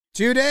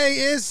Today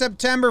is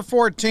September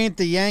 14th.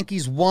 The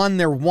Yankees won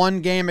their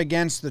one game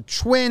against the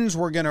Twins.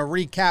 We're going to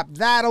recap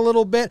that a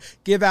little bit,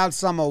 give out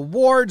some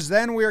awards.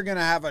 Then we're going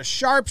to have a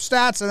sharp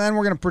stats, and then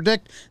we're going to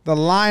predict the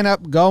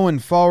lineup going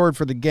forward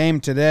for the game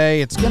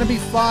today. It's going to be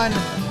fun.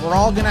 We're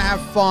all going to have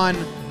fun.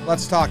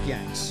 Let's talk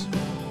Yanks.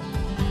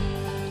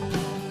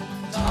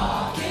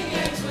 Talking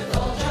Yanks with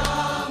old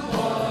John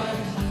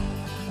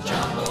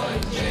Boy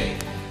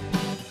Jake.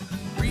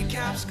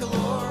 Recaps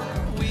galore,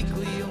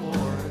 weekly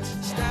awards,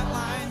 stat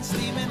lines,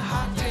 steam and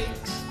hot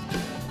takes.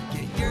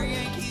 Get your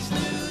Yankees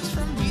news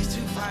from these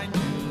two fine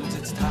dudes.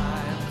 It's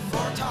time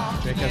for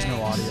Talking Jake has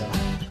no audio.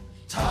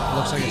 It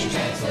looks like it's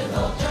just with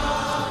old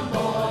John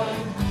Boy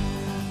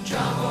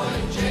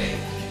and Jake.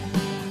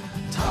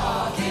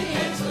 Talking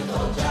Yanks with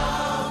old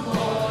John Boy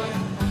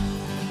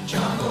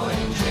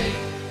and Jake.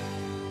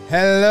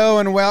 Hello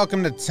and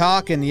welcome to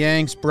Talkin'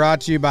 Yanks,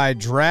 brought to you by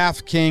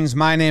DraftKings.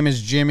 My name is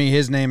Jimmy,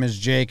 his name is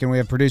Jake, and we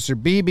have producer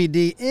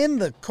BBD in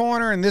the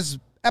corner. And this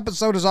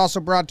episode is also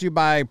brought to you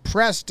by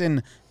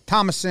Preston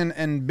Thomason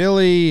and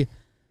Billy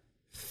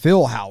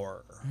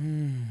Philhauer.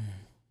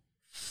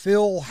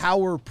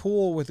 Philhauer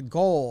Pool with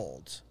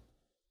gold.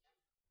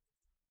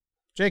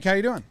 Jake, how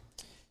you doing?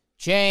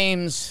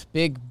 James,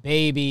 Big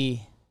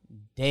Baby,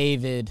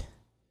 David,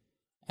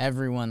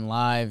 everyone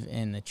live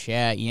in the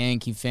chat,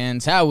 Yankee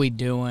fans, how we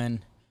doing?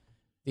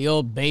 The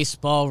old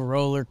baseball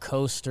roller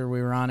coaster,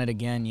 we were on it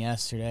again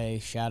yesterday.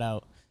 Shout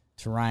out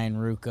to Ryan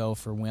Ruocco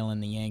for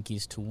willing the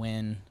Yankees to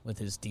win with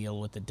his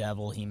deal with the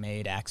devil he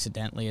made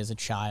accidentally as a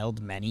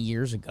child many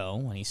years ago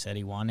when he said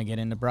he wanted to get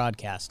into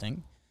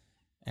broadcasting.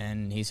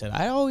 And he said,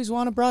 I always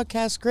want to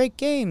broadcast great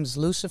games,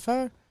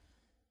 Lucifer.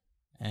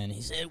 And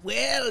he said,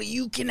 well,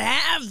 you can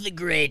have the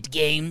great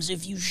games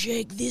if you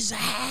shake this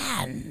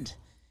hand.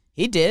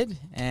 He did,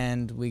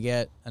 and we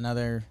get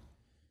another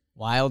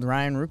wild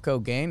Ryan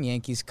Ruocco game.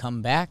 Yankees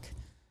come back.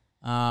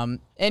 And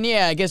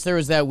yeah, I guess there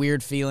was that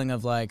weird feeling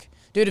of like,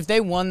 dude, if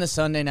they won the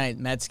Sunday night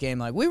Mets game,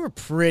 like we were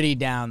pretty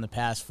down the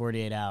past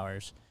 48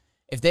 hours.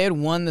 If they had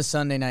won the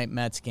Sunday night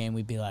Mets game,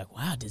 we'd be like,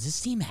 wow, does this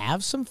team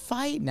have some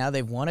fight? Now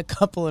they've won a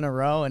couple in a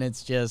row, and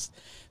it's just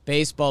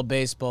baseball,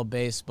 baseball,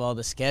 baseball.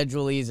 The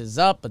schedule eases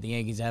up, but the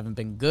Yankees haven't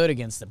been good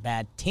against the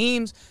bad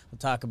teams. We'll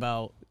talk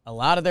about a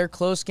lot of their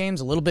close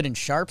games, a little bit in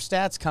sharp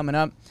stats coming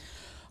up.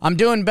 I'm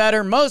doing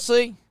better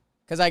mostly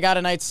because I got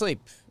a night's sleep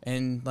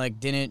and like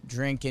didn't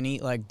drink and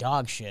eat like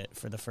dog shit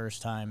for the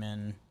first time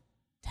in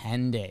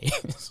 10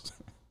 days.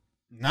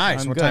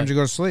 Nice. I'm What good. time did you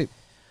go to sleep?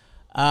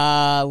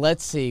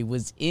 Let's see.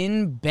 Was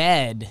in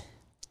bed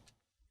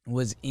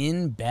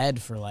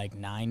for like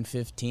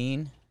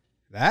 9:15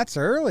 That's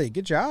early.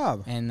 Good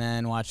job. and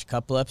then watched a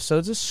couple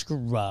episodes of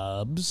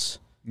Scrubs.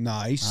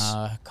 Nice.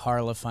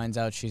 Carla finds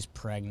out she's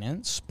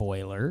pregnant.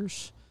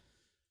 Spoilers.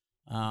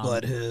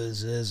 But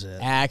whose is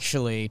it?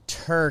 Actually,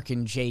 Turk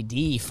and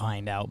JD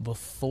find out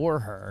before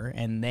her,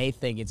 and they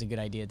think it's a good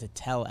idea to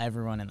tell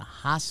everyone in the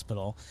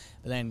hospital.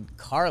 But then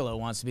Carla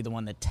wants to be the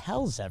one that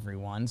tells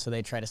everyone, so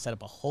they try to set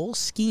up a whole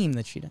scheme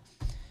that she does.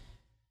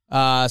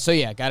 So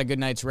yeah, got a good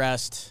night's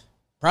rest.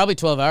 Probably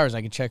 12 hours.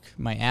 I could check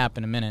my app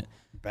in a minute.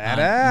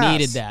 Badass.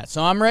 Needed that.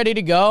 So I'm ready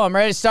to go. I'm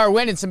ready to start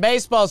winning some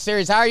baseball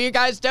series. How are you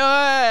guys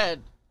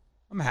doing?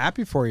 I'm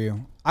happy for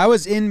you. I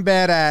was in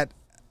bed at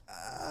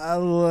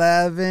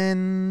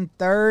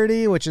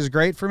 11:30, which is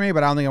great for me,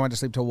 but I don't think I went to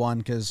sleep till 1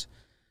 because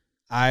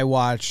I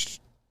watched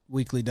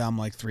Weekly Dumb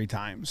like 3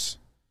 times.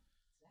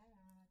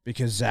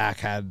 Because Zach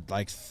had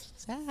like...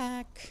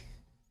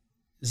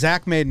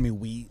 Zach made me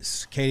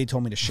wheeze. Katie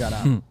told me to shut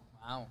up.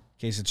 Wow.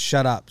 Katie said,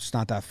 shut up. It's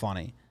not that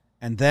funny.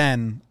 And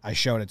then I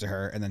showed it to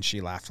her, and then she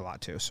laughed a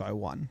lot too, so I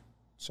won.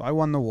 So I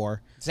won the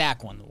war.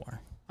 Zach won the war.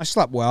 I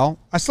slept well.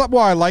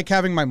 I like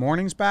having my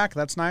mornings back.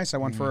 That's nice. I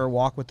went for a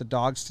walk with the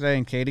dogs today,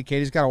 and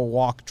Katie's got to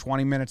walk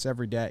 20 minutes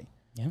every day.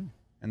 Yeah.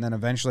 And then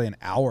eventually an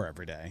hour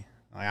every day.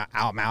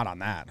 I'm out on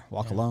that.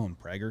 Walk alone,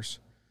 preggers.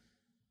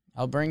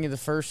 I'll bring you the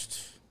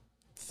first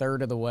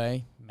third of the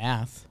way.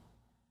 Math.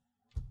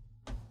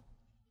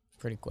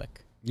 Pretty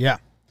quick. Yeah.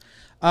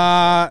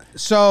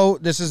 So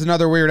this is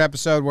another weird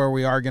episode where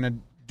we are going to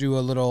do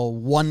a little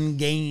one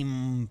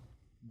game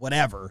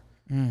whatever.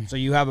 So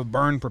you have a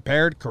burn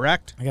prepared,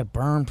 correct? I got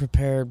burn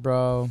prepared,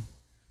 bro.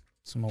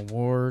 Some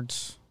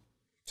awards.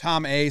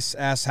 Tom Ace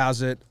asks,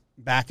 how's it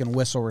back in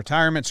Whistle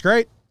retirement? It's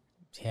great.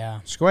 Yeah.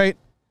 It's great.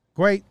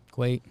 Great.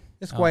 Great.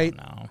 It's great.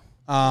 Oh,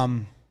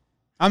 no.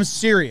 I'm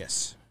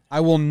serious.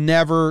 I will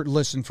never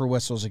listen for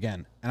whistles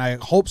again. And I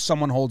hope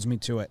someone holds me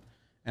to it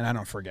and I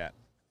don't forget.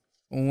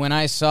 When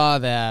I saw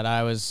that,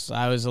 I was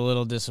a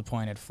little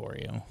disappointed for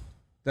you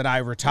That I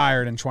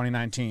retired in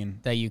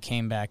 2019. that you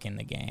came back in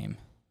the game.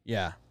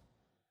 Yeah.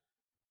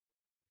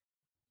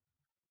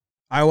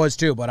 I was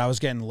too, but I was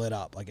getting lit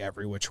up like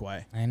every which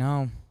way. I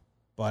know.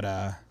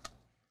 But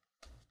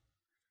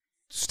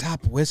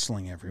stop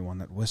whistling, everyone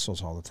that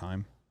whistles all the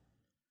time.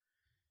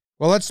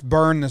 Well, let's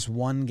burn this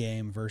one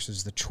game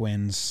versus the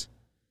Twins.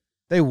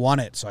 They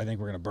won it, so I think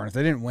we're going to burn it. If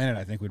they didn't win it,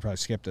 I think we'd probably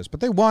skip this. But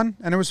they won,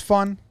 and it was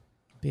fun.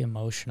 Be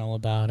emotional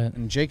about it.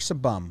 And Jake's a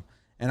bum.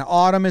 And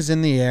autumn is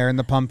in the air, and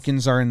the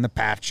pumpkins are in the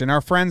patch. And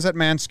our friends at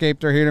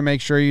Manscaped are here to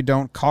make sure you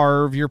don't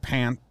carve your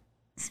pants.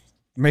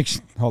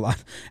 Hold on.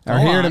 Are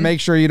here to make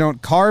sure you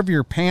don't carve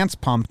your pants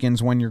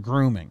pumpkins when you're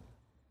grooming.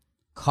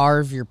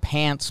 Carve your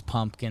pants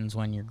pumpkins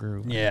when you're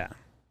grooming. Yeah.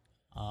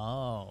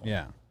 Oh.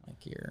 Yeah.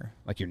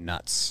 Like your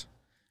nuts.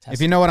 If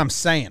you know what I'm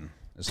saying,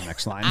 is the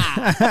next line.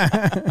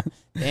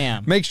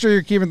 Damn. Make sure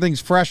you're keeping things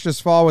fresh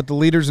this fall with the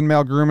leaders in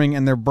male grooming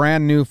and their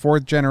brand new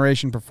 4th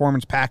generation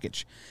performance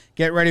package.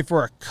 Get ready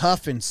for a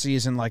cuffing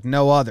season like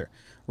no other.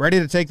 Ready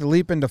to take the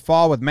leap into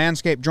fall with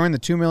Manscaped? Join the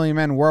 2 million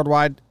men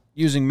worldwide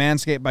using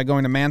Manscaped by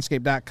going to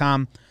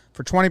manscaped.com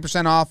for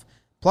 20% off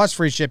plus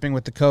free shipping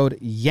with the code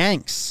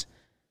YANKS.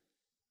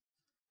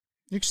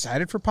 You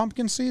excited for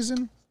pumpkin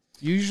season?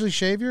 You usually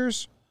shave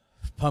yours?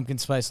 Pumpkin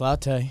spice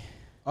latte.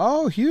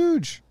 Oh,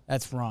 huge.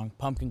 That's wrong.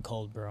 Pumpkin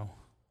cold brew.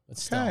 But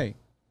still, Okay.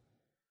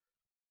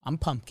 I'm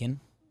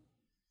pumpkin.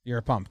 You're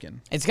a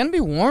pumpkin. It's going to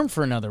be warm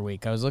for another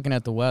week. I was looking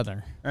at the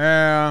weather.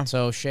 Yeah.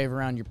 So shave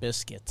around your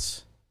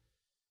biscuits.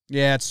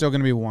 Yeah, it's still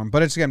going to be warm,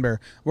 but it's getting better.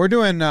 We're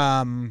doing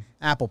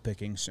apple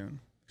picking soon.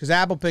 Because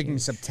apple picking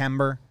is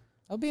September.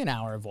 That'll be an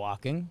hour of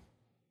walking.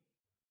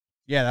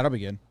 Yeah, that'll be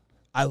good.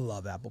 I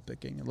love apple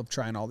picking. I love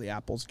trying all the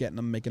apples, getting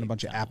them, making a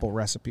bunch of apple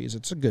recipes.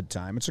 It's a good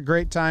time. It's a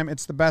great time.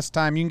 It's the best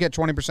time. You can get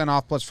 20%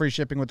 off plus free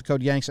shipping with the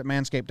code YANKS at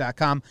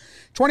manscaped.com.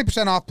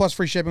 20% off plus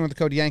free shipping with the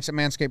code YANKS at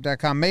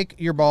manscaped.com. Make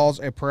your balls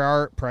a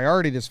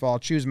priority this fall.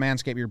 Choose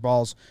Manscaped. Your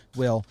balls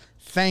will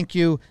thank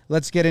you.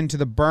 Let's get into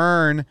the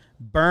burn.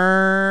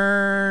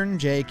 Burn,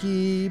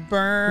 Jakey,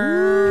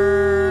 burn.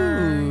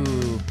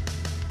 Ooh.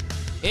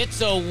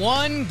 It's a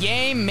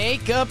one-game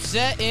makeup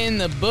set in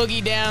the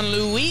Boogie Down.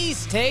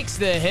 Luis takes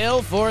the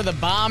hill for the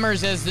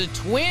Bombers as the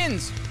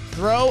Twins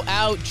throw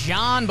out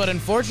John, but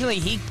unfortunately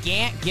he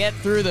can't get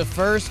through the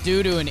first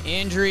due to an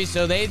injury,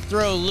 so they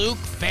throw Luke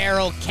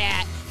Farrell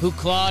Cat, who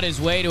clawed his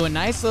way to a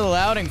nice little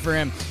outing for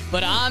him.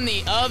 But on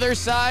the other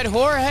side,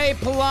 Jorge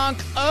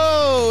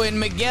Polanco and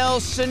Miguel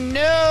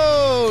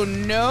Sano.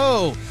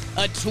 No.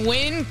 A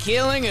twin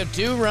killing of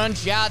 2-run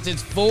shots.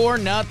 It's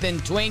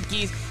 4-0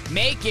 Twinkies.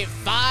 Make it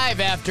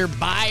 5 after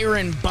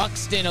Byron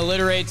Buxton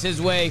alliterates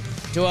his way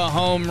to a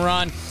home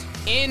run.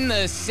 In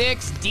the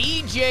 6th,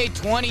 DJ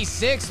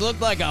 26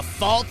 looked like a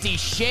faulty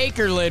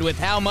shaker lid with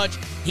how much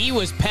he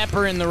was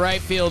peppering the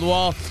right field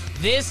wall.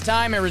 This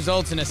time it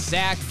results in a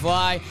sac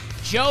fly.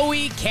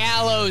 Joey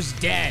Gallo's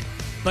dead,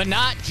 but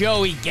not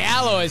Joey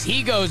Gallo as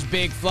he goes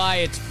big fly.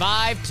 It's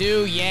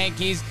 5-2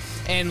 Yankees.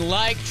 And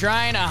like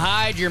trying to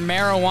hide your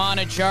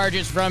marijuana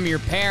charges from your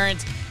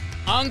parents,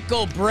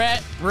 Uncle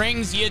Brett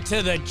brings you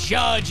to the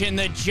judge, and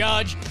the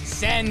judge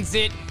sends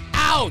it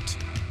out.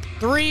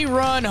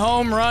 3-run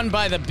home run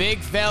by the big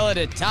fella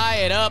to tie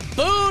it up.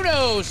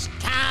 Buenos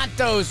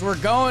Cantos. We're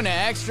going to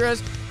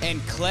extras, and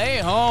Clay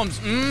Holmes,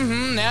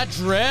 that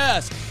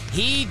dress.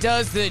 He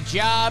does the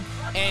job,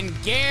 and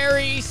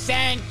Gary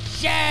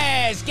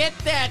Sanchez, get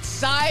that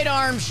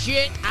sidearm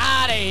shit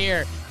out of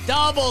here.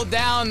 Double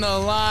down the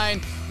line.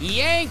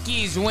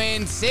 Yankees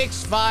win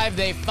 6-5.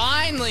 They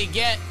finally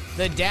get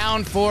the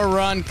down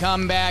 4-run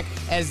comeback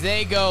as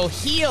they go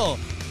heel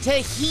to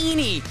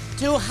Heaney,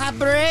 to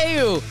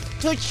Abreu,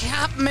 to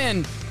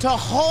Chapman, to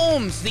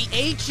Holmes. The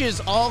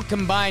H's all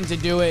combined to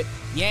do it.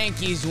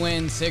 Yankees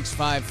win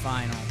 6-5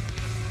 final.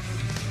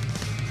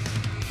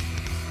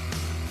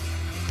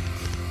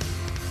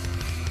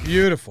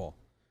 Beautiful.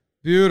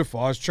 Beautiful.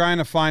 I was trying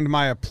to find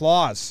my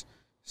applause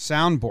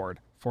soundboard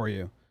for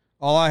you.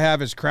 All I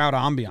have is crowd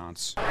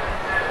ambiance.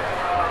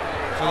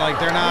 So, like,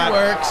 they're not,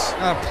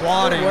 not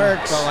applauding,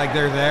 but, like,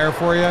 they're there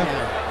for you.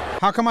 Yeah.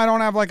 How come I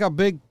don't have, like,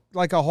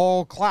 a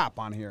whole clap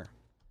on here?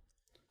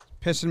 It's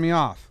pissing me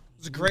off.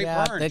 It's a great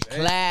burn. The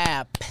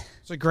clap.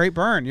 It's a great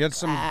burn. You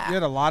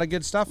had a lot of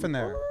good stuff in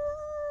there.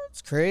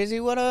 It's crazy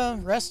what a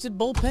rested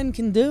bullpen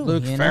can do.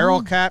 Luke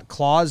Farrell Cat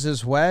claws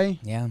his way.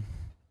 Yeah.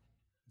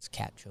 It's a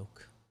cat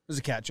joke. It's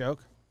a cat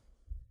joke.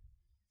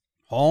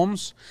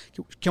 Holmes,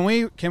 can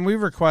we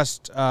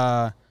request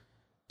to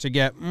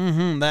get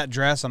that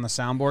dress on the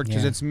soundboard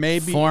because it's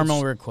maybe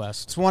formal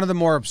request. It's one of the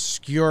more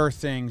obscure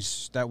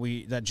things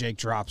that Jake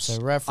drops.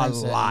 So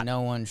reference a lot.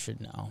 No one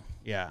should know.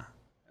 Yeah,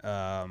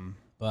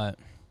 but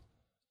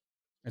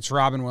it's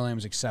Robin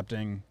Williams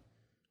accepting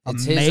a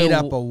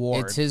made-up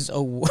award. It's his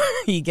award.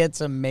 He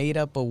gets a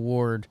made-up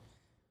award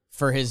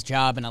for his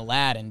job in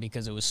Aladdin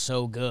because it was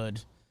so good,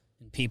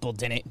 and people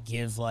didn't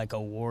give like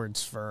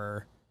awards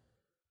for.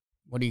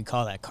 What do you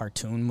call that?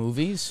 Cartoon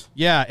movies?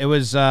 Yeah, it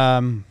was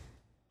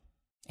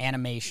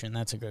animation.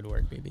 That's a good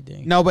word,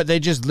 BBD. No, but they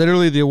just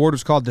literally the award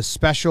was called the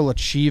Special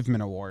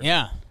Achievement Award.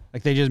 Yeah.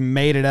 Like they just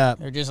made it up.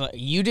 They're just like,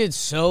 you did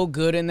so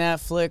good in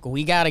that flick.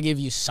 We got to give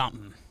you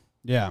something.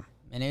 Yeah.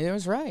 And it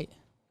was right.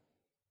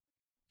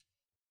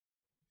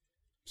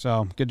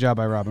 So, good job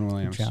by Robin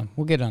Williams. Good job.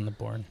 We'll get it on the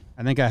board.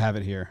 I think I have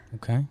it here.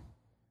 Okay.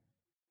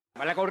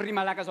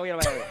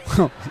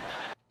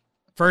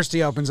 First,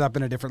 he opens up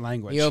in a different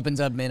language. He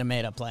opens up in a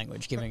made-up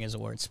language, giving his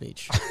award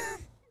speech.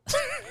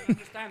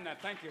 Understand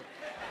that, thank you.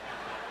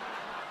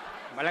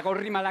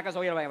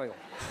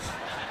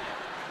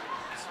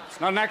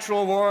 not an actual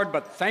award,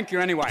 but thank you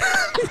anyway.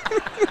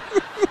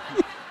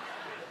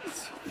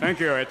 Thank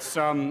you. It's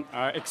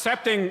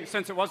accepting,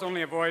 since it was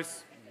only a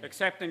voice,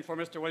 accepting for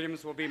Mr.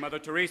 Williams will be Mother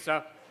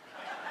Teresa.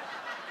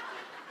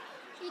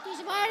 It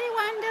is very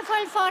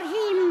wonderful for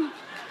him.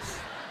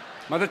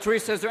 Mother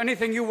Teresa, is there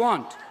anything you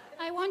want?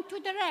 I want to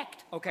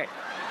direct. Okay.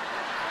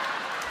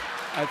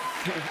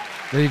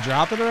 Did he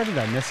drop it already? Did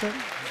I miss it?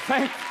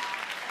 Thank.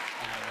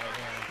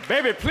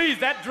 Baby, please,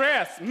 that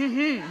dress.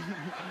 Mm-hmm.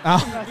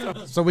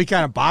 Oh, so we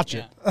kind of botch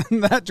it.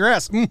 That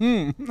dress.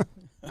 Mm-hmm.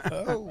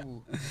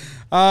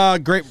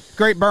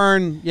 Great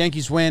burn.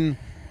 Yankees win.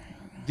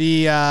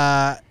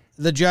 The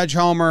Judge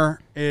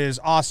homer is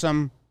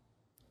awesome.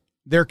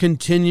 There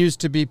continues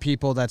to be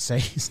people that say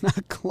he's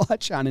not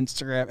clutch on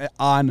Instagram,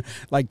 on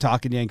like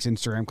Talking Yanks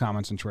Instagram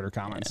comments and Twitter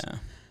comments. Yeah.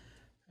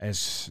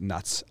 It's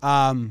nuts.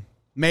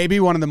 Maybe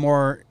one of the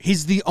more.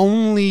 He's the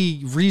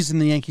only reason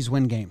the Yankees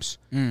win games.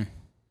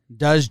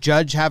 Does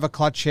Judge have a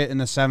clutch hit in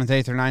the 7th,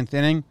 8th, or 9th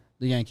inning?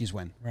 The Yankees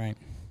win. Right.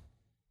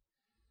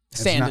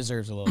 Stan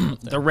deserves a little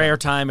bit. The rare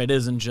time it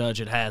isn't Judge,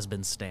 it has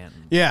been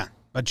Stanton. Yeah,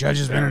 but Judge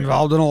has been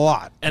involved in a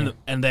lot.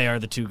 And they are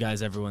the two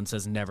guys everyone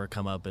says never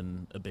come up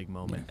in a big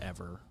moment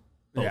ever.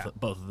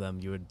 Both of them,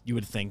 you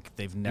would think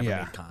they've never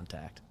made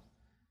contact.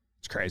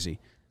 It's crazy.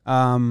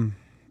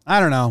 I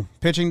don't know.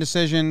 Pitching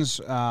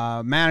decisions,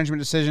 management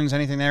decisions,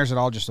 anything there, is it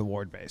all just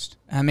award based?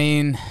 I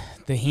mean,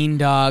 the Heen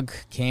dog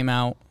came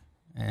out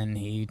and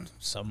he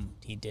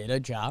did a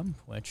job,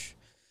 which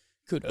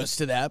kudos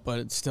to that, but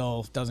it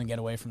still doesn't get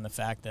away from the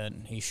fact that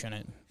he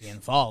shouldn't be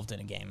involved in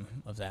a game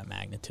of that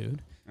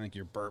magnitude. I think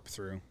your burp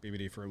through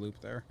BBD for a loop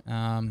there.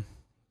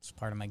 It's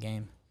part of my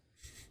game.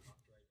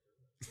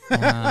 Not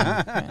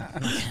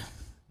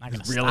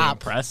gonna Really stop.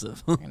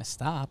 impressive. Not gonna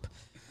stop.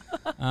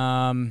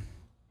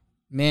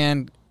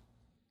 Man,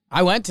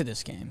 I went to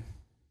this game.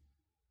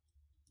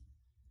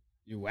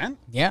 You went?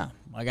 Yeah,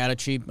 I got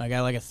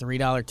like a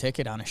 $3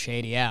 ticket on a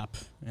shady app,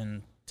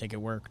 and ticket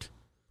worked.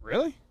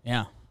 Really?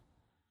 Yeah.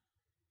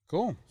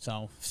 Cool.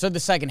 So the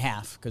second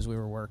half, because we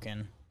were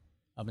working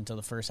up until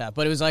the first half.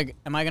 But it was like,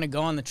 am I going to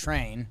go on the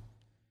train,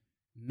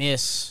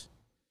 miss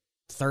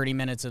 30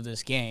 minutes of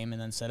this game,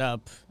 and then set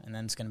up, and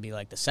then it's going to be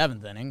like the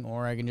 7th inning,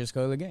 or I can just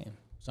go to the game.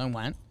 So I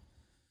went,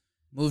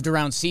 moved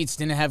around seats,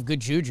 didn't have good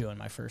juju in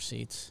my first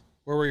seats.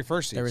 Where were your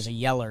first seats? There was a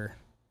yeller,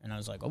 and I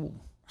was like, oh,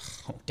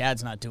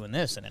 Dad's not doing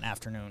this in an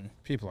afternoon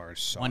People are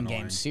so one-game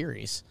annoying.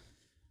 series.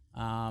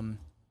 And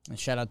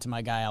shout out to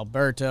my guy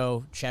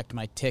Alberto, checked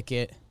my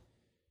ticket.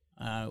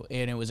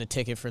 And it was a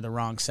ticket for the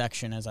wrong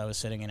section as I was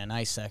sitting in a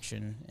nice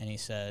section. And he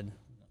said,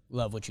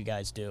 love what you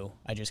guys do.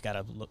 I just got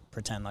to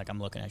pretend like I'm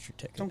looking at your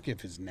ticket. Don't give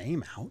his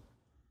name out.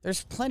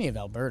 There's plenty of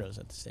Albertos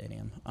at the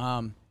stadium.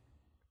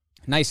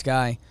 Nice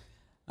guy.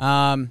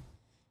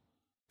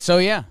 So,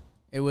 yeah,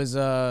 it was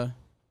that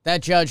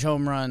Judge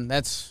home run.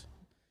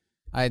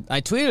 I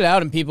tweeted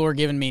out and people were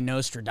giving me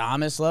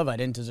Nostradamus love. I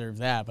didn't deserve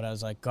that, but I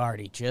was like,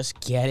 Guardy, just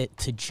get it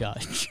to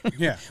Judge.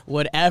 Yeah.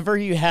 Whatever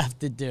you have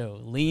to do.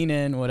 Lean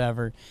in,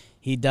 whatever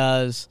he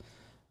does.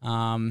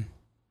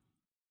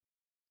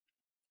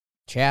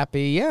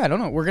 Chappie, yeah, I don't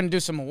know. We're going to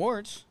do some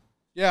awards.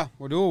 Yeah,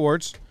 we'll do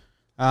awards.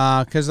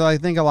 Because I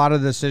think a lot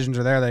of the decisions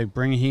are there. They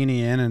bring Heaney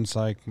in, and it's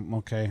like,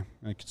 okay,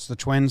 like it's the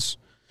Twins.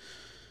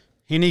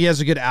 Heaney has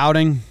a good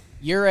outing.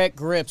 You're at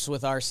grips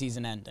with our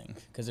season ending,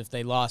 because if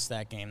they lost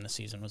that game, the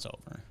season was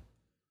over.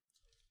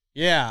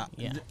 Yeah.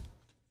 Yeah.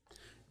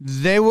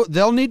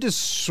 They'll need to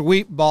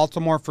sweep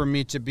Baltimore for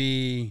me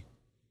to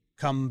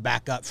come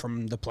back up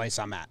from the place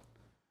I'm at.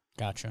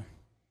 Gotcha.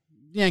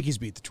 The Yankees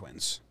beat the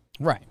Twins.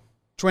 Right.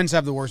 Twins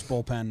have the worst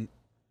bullpen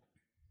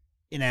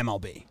in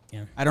MLB.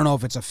 Yeah. I don't know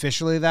if it's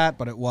officially that,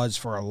 but it was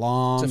for a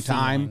long It's a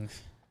time.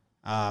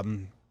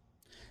 feeling.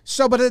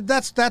 But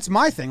that's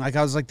my thing. Like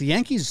I was like the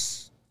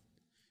Yankees,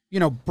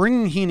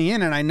 bringing Heaney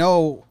in, and I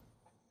know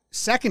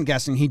second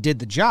guessing he did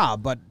the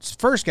job, but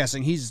first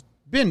guessing he's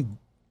been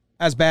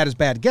as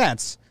bad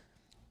gets.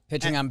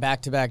 Pitching on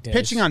back-to-back days.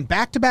 Pitching on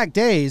back-to-back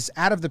days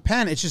out of the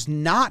pen. It's just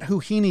not who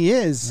Heaney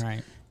is.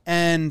 Right.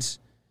 And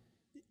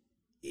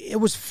it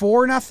was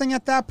 4-0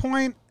 at that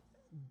point,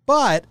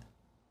 but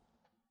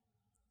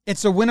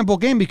it's a winnable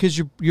game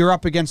because you're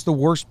up against the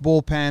worst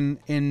bullpen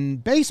in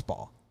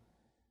baseball.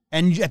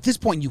 And at this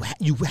point,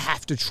 you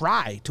have to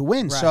try to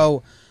win. Right.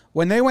 So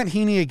when they went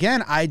Heaney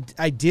again, I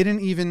didn't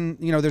even,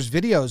 there's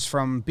videos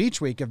from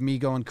Beach Week of me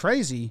going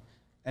crazy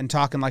and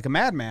talking like a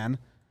madman,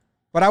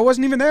 but I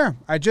wasn't even there.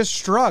 I just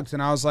shrugged,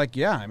 and I was like,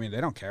 yeah, I mean, they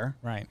don't care.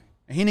 Right.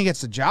 Heaney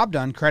gets the job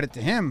done, credit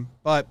to him,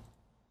 but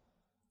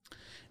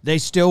they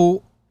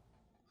still...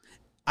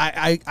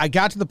 I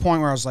got to the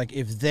point where I was like,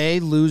 if they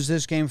lose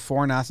this game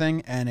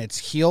 4-0 and it's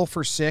Heel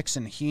for 6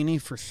 and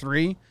Heaney for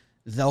 3,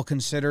 they'll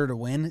consider it a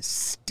win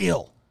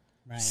still.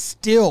 Right.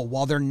 Still,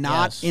 while they're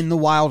not in the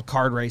wild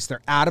card race,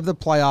 they're out of the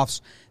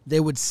playoffs, they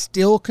would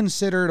still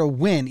consider it a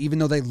win, even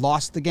though they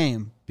lost the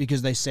game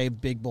because they saved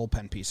big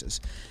bullpen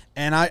pieces.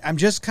 And I'm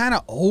just kind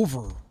of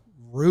over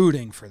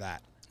rooting for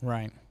that.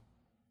 Right.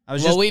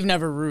 We've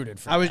never rooted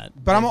for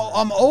that. But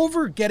I'm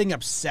over getting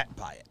upset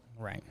by it.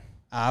 Right.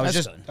 I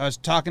That's good. was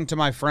talking to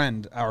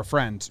our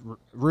friend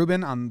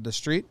Ruben on the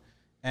street,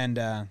 and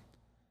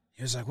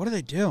he was like, "What do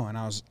they do?" And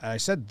I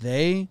said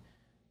they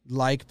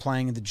like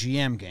playing the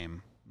GM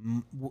game.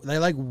 They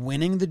like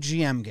winning the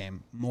GM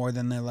game more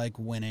than they like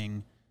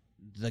winning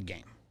the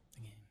game.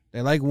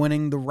 They like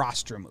winning the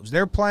roster moves.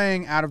 They're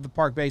playing out of the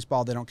park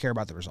baseball. They don't care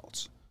about the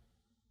results.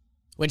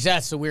 Which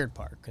that's the weird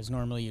part, because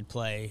normally you'd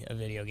play a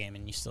video game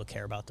and you still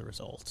care about the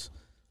results.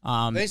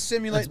 They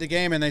simulate the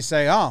game and they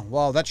say, "Oh,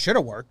 well, that should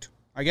have worked.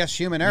 I guess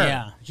human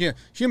error. Yeah.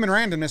 Human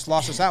randomness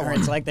lost us that Or one."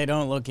 it's like they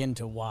don't look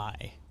into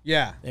why.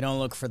 Yeah. They don't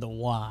look for the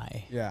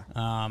why. Yeah.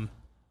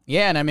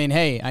 Yeah, and I mean,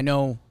 hey, I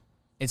know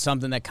it's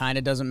something that kind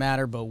of doesn't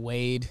matter, but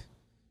Wade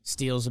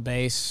steals a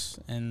base,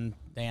 and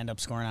they end up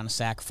scoring on a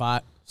sac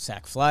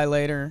fly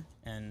later,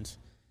 and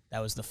that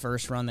was the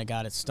first run that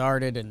got it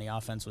started, and the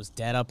offense was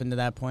dead up into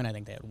that point. I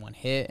think they had one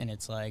hit, and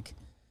it's like,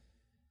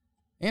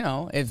 you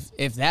know,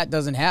 if that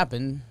doesn't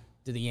happen,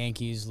 do the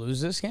Yankees lose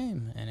this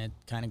game? And it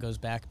kind of goes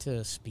back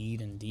to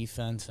speed and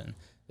defense, and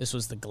this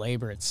was the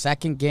Glaber at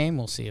second game.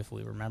 We'll see if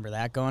we remember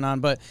that going on.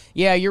 But,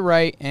 yeah, you're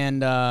right,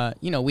 and,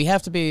 you know, we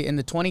have to be in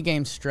the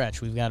 20-game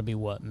stretch. We've got to be,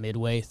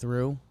 midway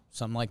through,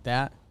 something like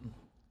that,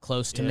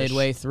 close to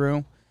midway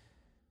through,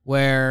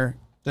 where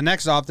The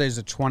next off day is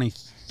the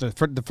 20th.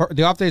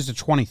 The off day is the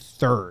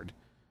 23rd.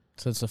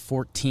 So it's the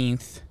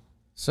 14th.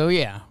 So,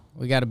 yeah,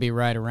 we got to be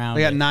right around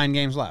We got it. 9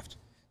 games left.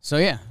 So,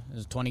 yeah, it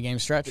was a 20-game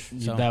stretch.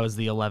 So. That was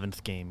the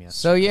 11th game, yes.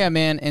 So, yeah,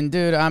 man, and,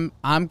 dude, I'm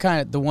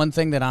kind of – the one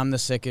thing that I'm the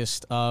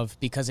sickest of,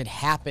 because it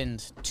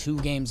happened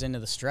 2 games into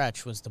the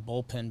stretch, was the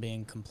bullpen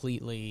being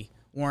completely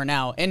worn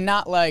out. And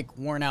not, like,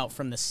 worn out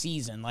from the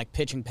season, like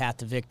pitching path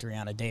to victory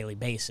on a daily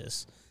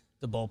basis.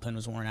 The bullpen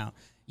was worn out.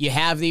 You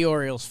have the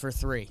Orioles for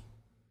 3.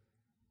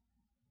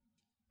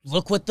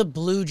 Look what the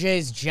Blue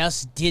Jays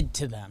just did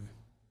to them.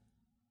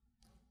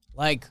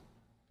 Like,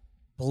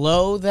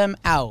 blow them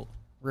out.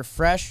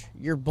 Refresh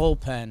your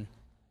bullpen.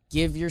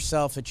 Give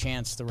yourself a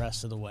chance the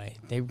rest of the way.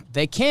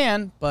 They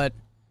can, but...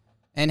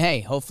 And, hey,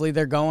 hopefully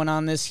they're going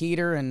on this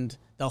heater, and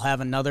they'll have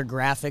another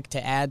graphic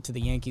to add to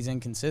the Yankees'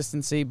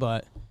 inconsistency,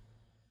 but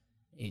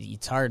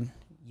it's hard.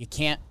 You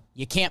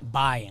can't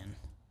buy in.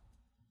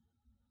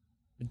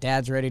 But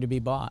Dad's ready to be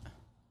bought.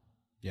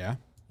 Yeah.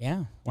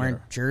 Yeah, wearing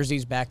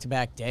jerseys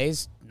back-to-back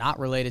days, not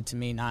related to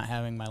me not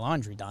having my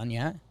laundry done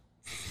yet.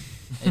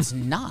 It's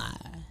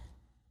not.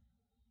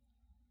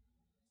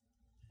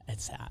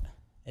 It's that.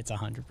 It's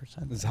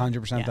 100%. It's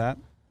 100% Yeah. that?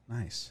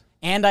 Nice.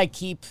 And I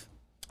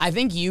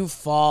think you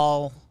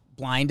fall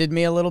blinded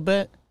me a little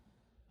bit.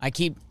 I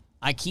keep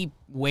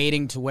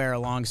waiting to wear a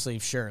long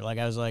sleeve shirt. Like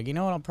I was like, you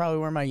know what, I'll probably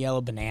wear my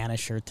yellow banana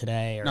shirt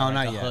today or No, like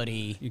not a yet.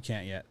 hoodie. You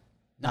can't yet.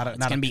 No, it's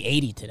going to be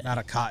 80 today. Not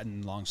a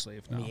cotton long sleeve.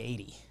 It's No. going to be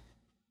 80.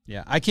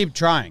 Yeah, I keep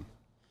trying.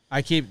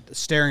 I keep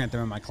staring at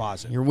them in my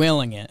closet. You're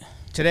willing it.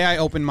 Today I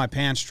opened my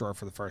pants drawer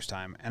for the first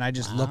time, and I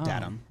just looked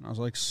at them. I was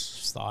like,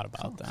 Just thought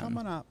about that.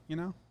 coming up,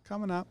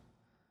 coming up.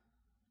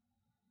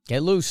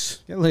 Get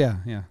loose. Yeah.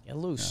 Get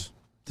loose.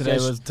 Today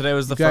was the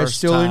You guys first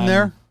still time. in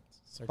there?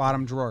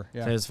 Bottom drawer.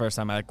 Yeah. Today was the first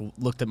time I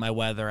looked at my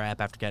weather app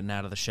after getting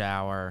out of the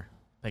shower,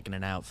 picking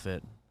an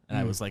outfit, and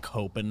I was like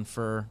hoping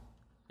for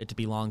it to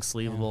be long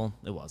sleevable.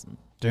 It wasn't.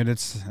 Dude,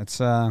 it's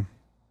a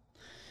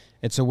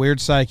weird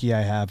psyche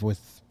I have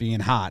with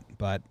being hot,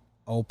 but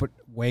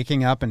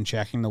waking up and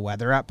checking the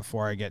weather app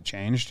before I get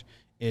changed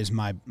is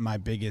my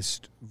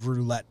biggest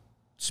roulette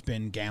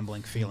spin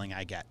gambling feeling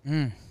I get.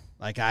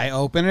 Like I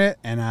open it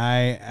and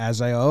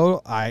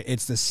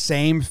it's the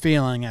same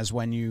feeling as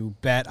when you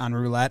bet on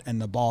roulette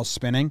and the ball's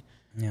spinning.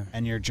 Yeah.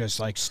 And you're just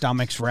like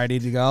stomach's ready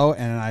to go,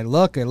 and I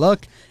look, and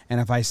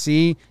if I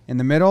see in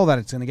the middle that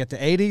it's going to get to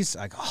 80s,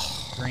 like,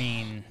 oh,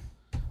 Green.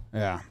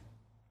 yeah.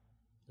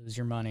 Lose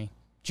your money.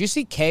 Did you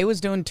see Kay was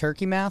doing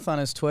turkey math on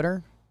his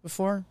Twitter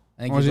before?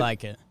 I think What was you'd he-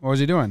 like it. What was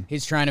he doing?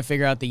 He's trying to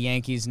figure out the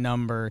Yankees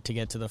number to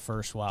get to the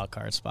first wild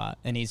card spot.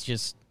 And he's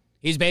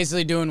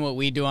basically doing what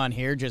we do on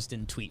here, just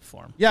in tweet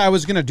form. Yeah, I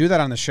was going to do that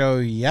on the show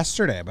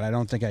yesterday, but I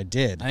don't think I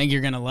did. I think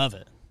you're going to love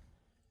it.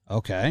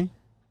 Okay.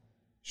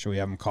 Should we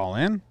have him call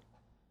in?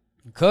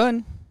 You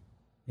could.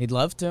 He'd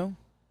love to.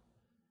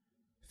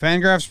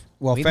 Fangraphs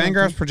We'd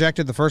love to.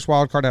 projected the first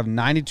wild card to have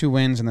 92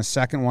 wins and the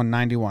second one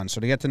 91.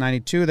 So to get to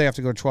 92, they have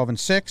to go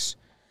 12-6.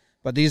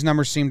 But these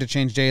numbers seem to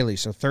change daily.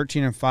 So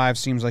 13-5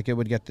 seems like it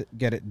would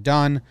get it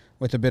done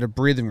with a bit of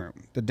breathing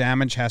room. The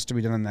damage has to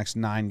be done in the next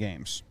 9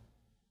 games.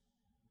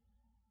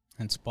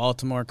 It's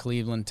Baltimore,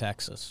 Cleveland,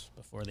 Texas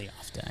before the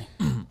off day.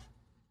 And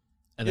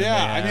then they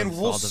have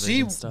we'll all see.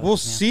 division stuff. We'll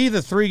see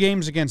the 3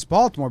 games against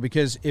Baltimore,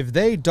 because if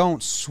they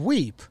don't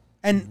sweep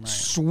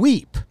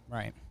sweep,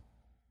 Right.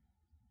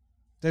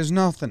 there's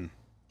nothing.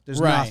 There's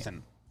Right.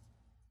 nothing.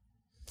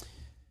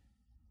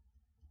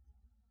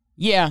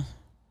 Yeah.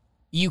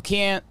 You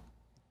can't,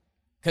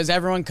 because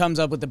everyone comes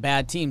up with the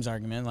bad teams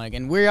argument.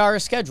 And we are a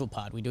schedule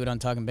pod. We do it on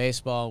Talking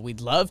Baseball.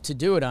 We'd love to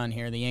do it on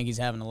here. The Yankees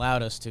haven't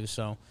allowed us to.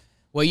 So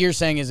what you're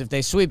saying is if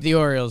they sweep the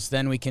Orioles,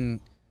 then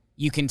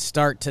you can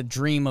start to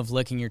dream of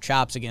licking your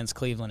chops against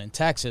Cleveland and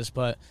Texas.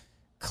 But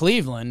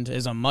Cleveland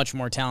is a much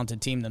more talented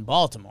team than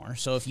Baltimore.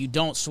 So if you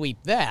don't sweep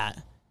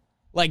that,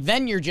 like,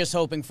 then you're just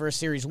hoping for a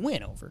series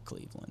win over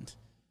Cleveland,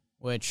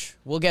 which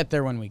we'll get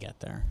there when we get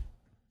there.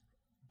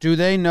 Do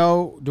we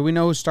know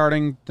who's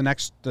starting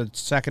the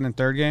second and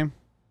third game?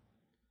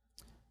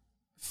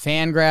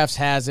 Fangraphs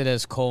has it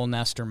as Cole,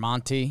 Nestor,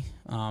 Monty.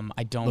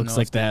 I don't know. Looks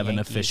like if they the haven't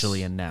Yankees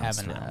officially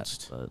announced have that.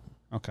 announced. But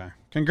Okay.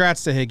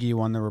 Congrats to Higgy, who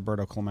won the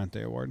Roberto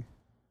Clemente Award.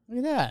 Look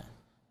at that.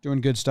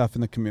 Doing good stuff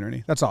in the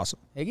community. That's awesome.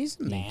 Higgy's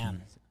the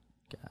man.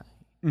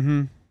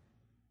 Mm-hmm.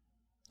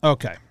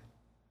 Okay.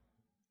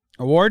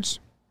 Awards?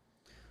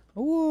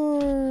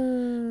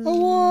 Awards!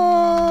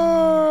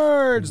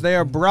 They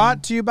are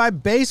brought to you by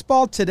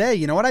Baseball Today.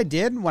 You know what I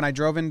did when I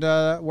drove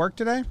into work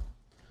today?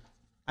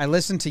 I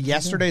listened to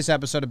yesterday's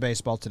episode of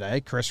Baseball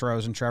Today, Chris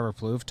Rose and Trevor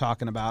Plouffe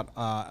talking about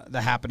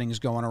the happenings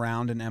going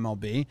around in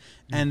MLB.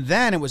 And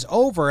then it was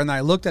over, and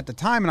I looked at the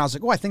time, and I was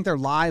like, oh, I think they're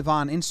live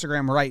on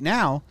Instagram right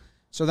now.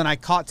 So then I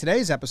caught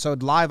today's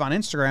episode live on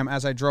Instagram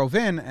as I drove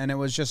in, and it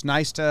was just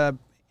nice to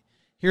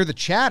hear the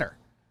chatter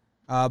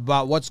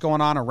about what's going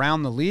on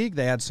around the league.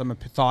 They had some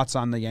thoughts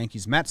on the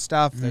Yankees-Mets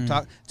stuff. They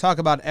talk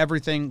about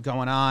everything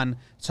going on.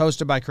 It's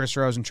hosted by Chris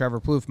Rose and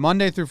Trevor Plouffe,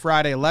 Monday through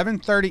Friday,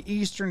 11:30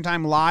 Eastern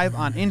Time, live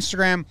on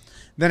Instagram.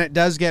 Then it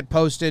does get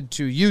posted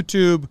to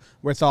YouTube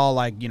with all,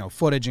 like,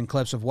 footage and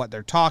clips of what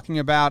they're talking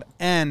about,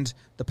 and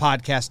the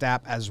podcast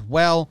app as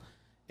well.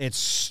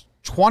 It's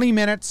 20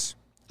 minutes.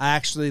 I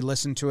actually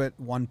listened to it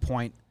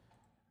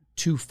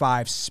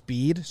 1.25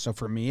 speed, so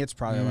for me it's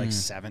probably like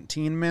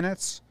 17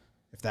 minutes,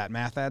 if that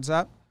math adds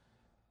up.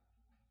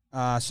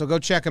 So go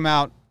check them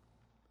out.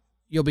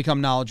 You'll become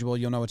knowledgeable.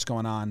 You'll know what's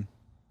going on.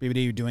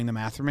 BBD, you doing the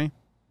math for me?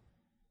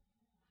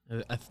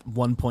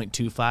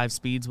 1.25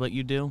 speed's what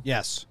you do?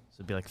 Yes. So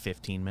it'd be like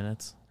 15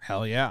 minutes.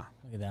 Hell yeah.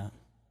 Look at that.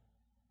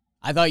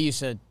 I thought you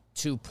said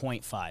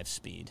 2.5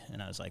 speed,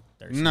 and I was like,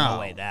 there's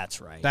no way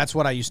that's right. That's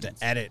what I used to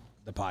edit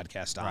the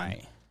podcast on.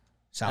 right.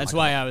 Sound That's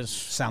why I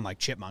was like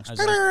chipmunks. I was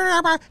like,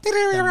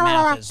 the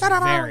math is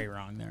very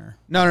wrong there.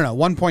 No.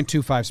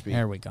 1.25 speed.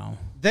 There we go.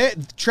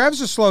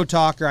 Trev's a slow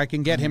talker. I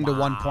can get him to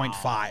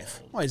 1.5.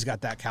 Well, he's got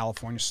that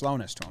California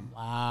slowness to him.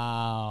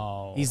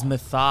 Wow. He's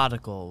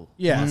methodical.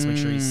 Yeah. Let's make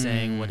sure he's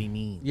saying what he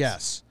needs.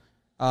 Yes.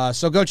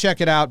 So go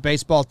check it out,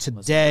 Baseball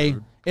Today.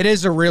 It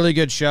is a really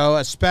good show,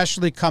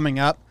 especially coming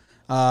up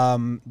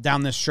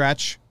down this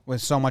stretch with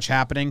so much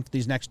happening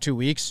these next 2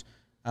 weeks.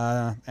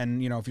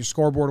 And, if you're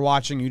scoreboard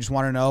watching, you just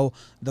want to know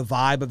the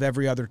vibe of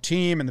every other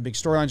team and the big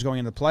storylines going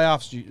into the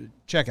playoffs,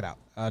 check it out.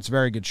 It's a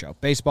very good show.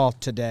 Baseball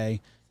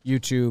Today,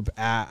 YouTube,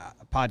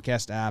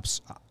 podcast apps,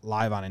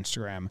 live on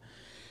Instagram.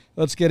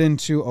 Let's get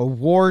into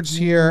awards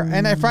here.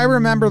 And if I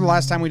remember the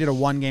last time we did a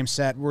one-game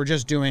set, we're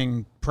just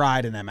doing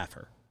Pride and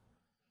MFR.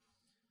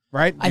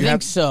 Right? I think I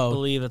so.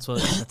 believe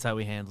that's how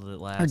we handled it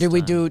last Or did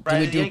we time. do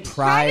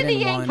Pride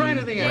and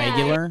one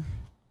regular?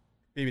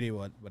 BBD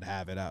would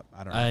have it up.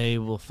 I don't know. I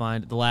will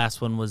find the last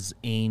one was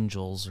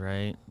Angels,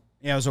 right?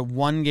 Yeah, it was a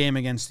one game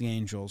against the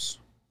Angels.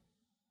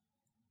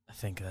 I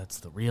think that's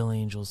the real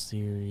Angels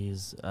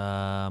series.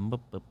 Yep.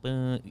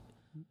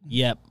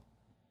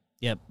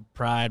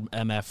 Pride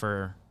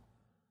MFR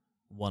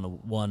won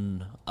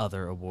one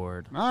other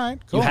award. All right,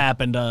 cool. You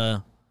happened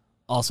to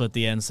also at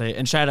the end say,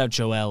 and shout out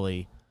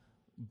Joely.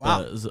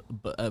 Wow.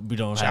 But we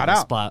don't Shout have out.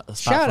 a spot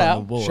Shout for an out.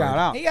 award. Shout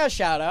out. He got a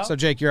shout out. So,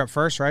 Jake, you're up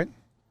first, right?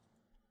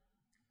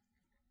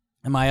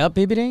 Am I up,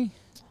 BBD?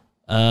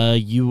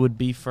 You would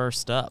be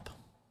first up.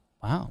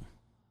 Wow.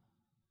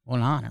 What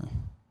an honor.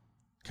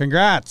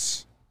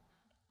 Congrats.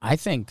 I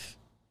think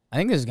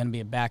this is going to be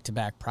a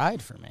back-to-back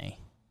Pride for me.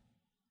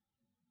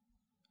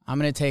 I'm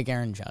going to take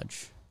Aaron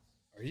Judge.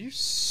 Are you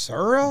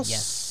serious?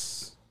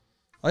 Yes.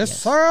 Are you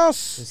Yes.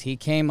 serious? Because he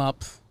came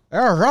up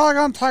You're really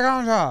going to take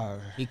on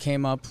Judge. He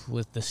came up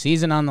with the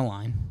season on the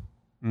line.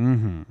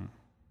 Mm-hmm.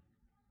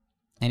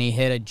 And he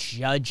hit a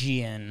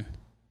Judgian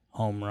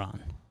home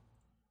run.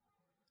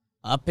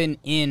 Up and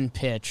in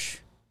pitch.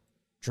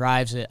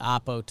 Drives it,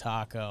 Oppo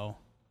Taco.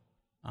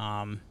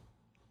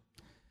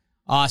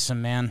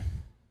 Awesome, man.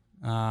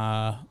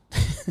 I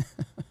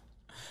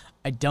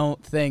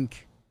don't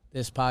think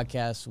this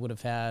podcast would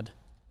have had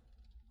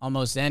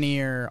almost any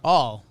or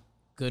all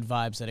good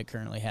vibes that it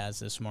currently has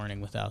this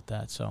morning without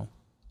that. So,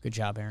 good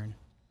job, Aaron.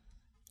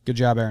 Good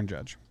job, Aaron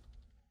Judge.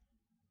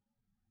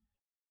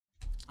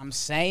 I'm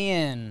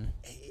saying.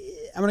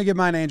 I'm going to give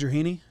mine to Andrew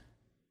Heaney.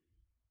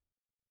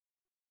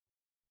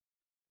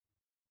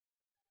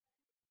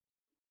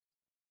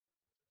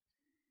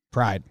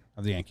 Pride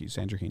of the Yankees,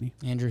 Andrew Heaney.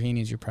 Andrew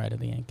Heaney's your pride of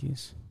the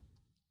Yankees.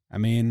 I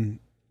mean,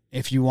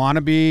 if you want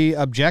to be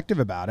objective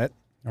about it,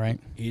 All right.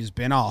 he's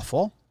been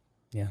awful.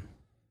 Yeah.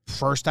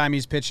 First time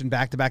he's pitched in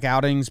back-to-back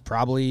outings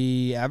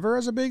probably ever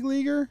as a big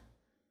leaguer.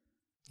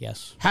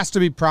 Yes. Has to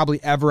be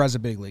probably ever as a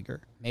big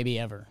leaguer. Maybe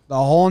ever. The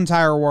whole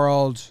entire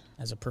world,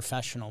 As a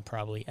professional,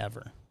 probably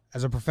ever.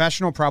 as a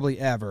professional, probably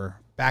ever.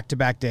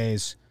 Back-to-back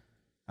days.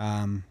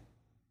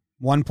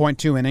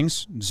 1.2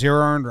 innings, 0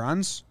 earned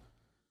runs.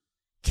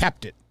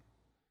 Kept it.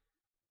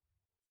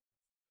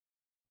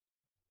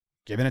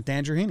 Giving it to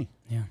Andrew Heaney.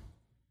 Yeah.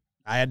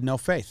 I had no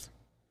faith.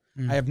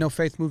 I have no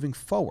faith moving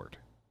forward.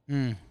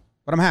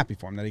 But I'm happy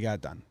for him that he got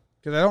it done.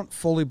 Because I don't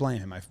fully blame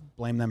him. I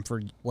blame them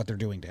for what they're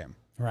doing to him.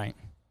 Right.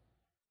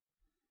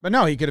 But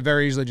no, he could have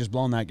very easily just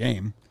blown that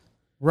game.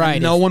 Right.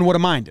 And no one would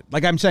have minded.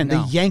 Like I'm saying,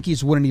 No. the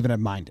Yankees wouldn't even have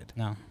minded.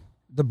 No.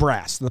 The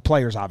brass, the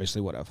players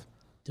obviously would have.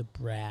 The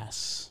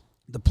brass.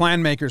 The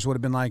plan makers would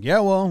have been like, yeah,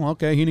 well,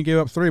 okay, Heaney gave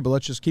up 3, but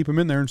let's just keep him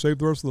in there and save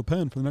the rest of the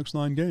pen for the next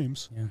 9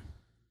 games. Yeah.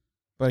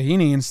 But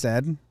Heaney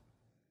instead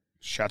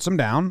shuts him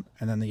down,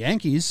 and then the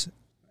Yankees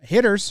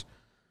hitters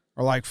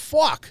are like,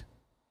 fuck.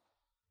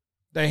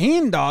 The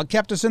Heen dog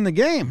kept us in the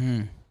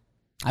game.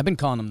 I've been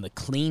calling him the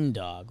clean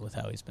dog with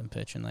how he's been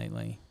pitching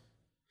lately.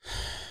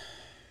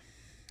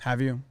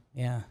 Have you?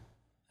 Yeah.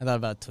 I thought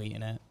about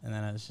tweeting it, and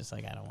then I was just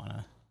like, I don't want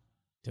to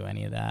do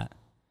any of that.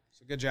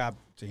 So good job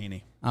to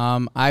Heaney.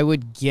 I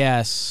would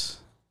guess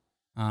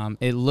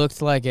it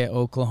looked like at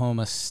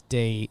Oklahoma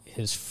State,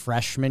 his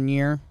freshman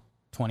year,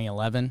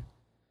 2011,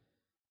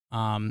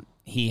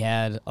 he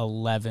had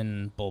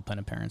 11 bullpen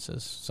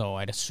appearances. So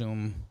I'd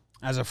assume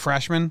As a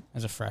freshman,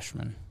 as a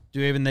freshman. do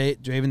you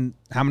even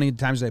how many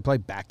times do they play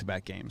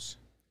back-to-back games?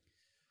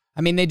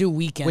 I mean, they do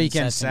weekend sets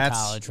in sets,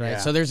 college, right? yeah.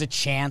 So there's a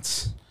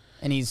chance,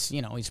 and he's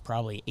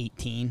probably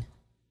 18.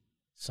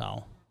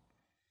 So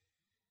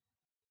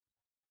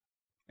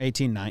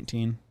 18,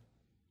 19.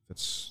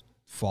 It's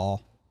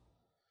fall.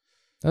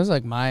 that was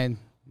like my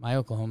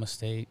Oklahoma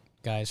State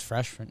guy's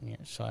freshman year,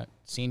 so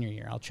senior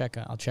year. I'll check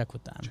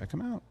with them. Check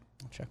them out.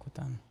 I'll check with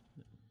them.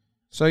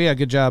 So, yeah,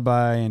 good job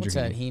by Andrew What's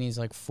that? Heaney. Heaney's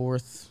like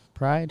 4th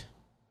Pride?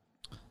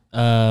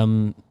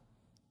 No.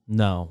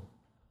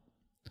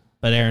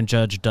 But Aaron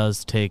Judge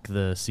does take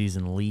the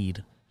season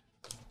lead.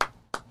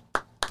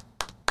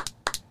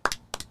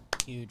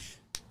 Huge.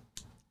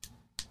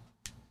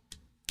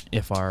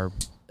 If our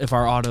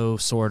auto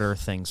sorter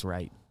thing's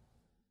right.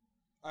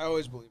 I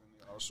always believe in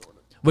the auto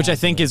sorter. Which I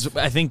think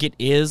it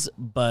is,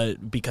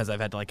 but because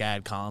I've had to like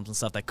add columns and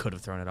stuff, that could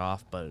have thrown it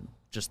off. But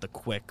just the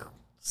quick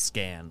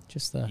scan,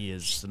 he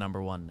is the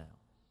number 1 now.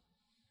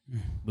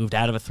 Moved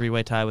out of a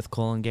 3-way tie with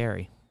Cole and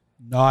Gary.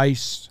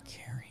 Nice.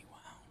 Gary, wow.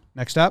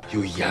 Next up.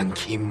 You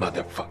Yankee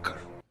motherfucker.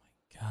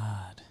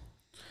 God.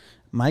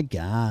 My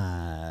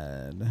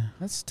God.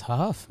 That's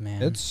tough,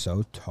 man. It's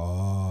so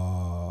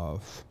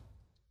tough.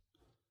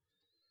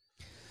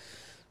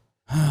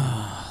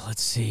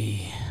 Let's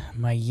see.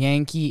 My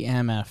Yankee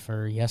MF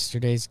for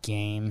yesterday's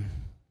game.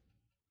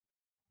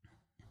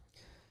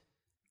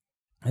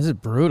 This is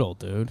brutal,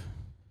 dude.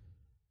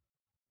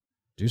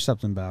 Do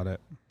something about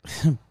it.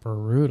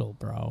 Brutal,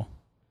 bro.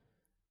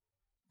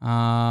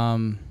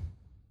 I'm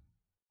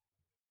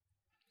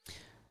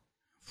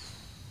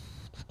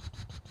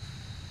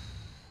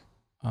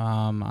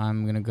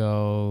gonna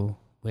go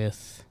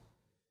with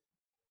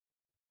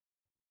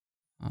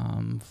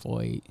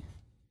Voit.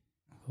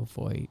 Go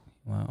Voit.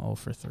 Went 0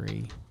 for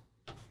 3.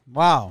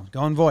 Wow,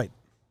 going Voit.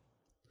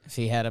 If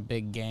he had a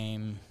big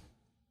game,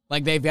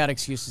 like they've got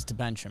excuses to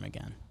bench him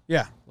again.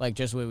 Yeah. Like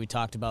just what we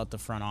talked about the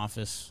front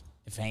office.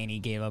 If Heaney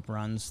gave up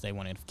runs, they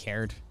wouldn't have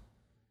cared.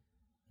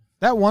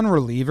 That one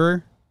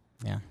reliever,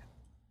 Yeah.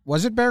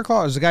 was it Bear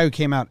Claw? It was the guy who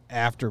came out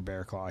after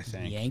Bear Claw, I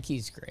think.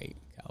 Yankees great,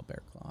 Cal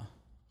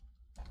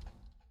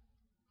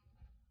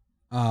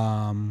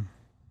Bearclaw.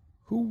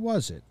 Who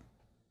was it?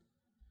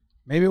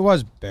 Maybe it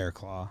was Bear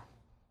Claw.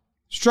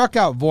 Struck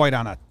out Voit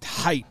on a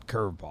tight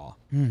curveball.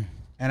 And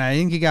I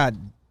think he got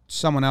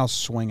someone else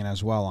swinging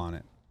as well on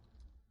it.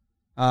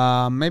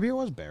 Maybe it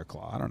was Bear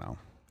Claw. I don't know.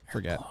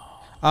 Forget.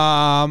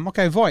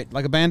 Okay, Voit.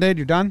 Like a Band-Aid,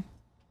 you're done?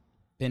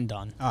 Been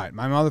done. All right,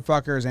 my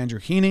motherfucker is Andrew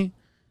Heaney.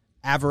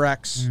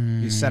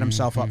 Averex. He set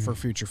himself up for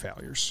future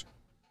failures.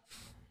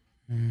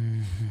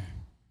 It's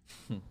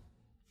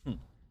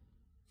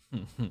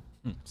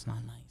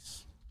not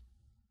nice.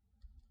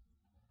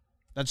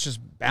 That's just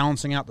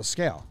balancing out the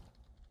scale.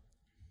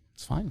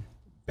 It's fine.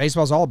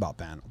 Baseball's all about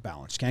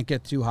balance. Can't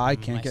get too high,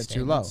 can't My get too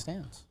statement low.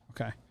 stands.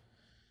 Okay.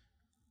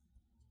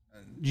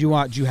 Do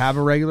you have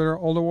a regular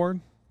old award?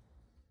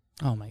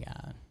 Oh my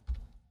God.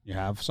 You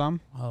have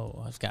some?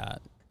 Oh, I've got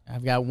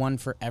one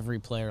for every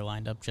player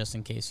lined up just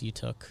in case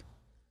just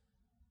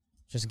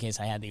in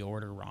case I had the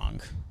order wrong.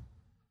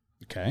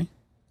 Okay.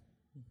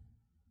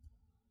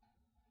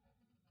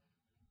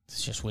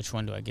 It's just which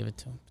one do I give it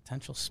to?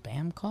 Potential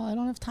spam call? I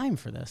don't have time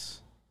for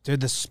this.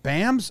 Dude, the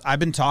spams, I've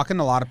been talking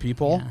to a lot of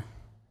people. Yeah.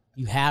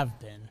 You have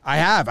been. I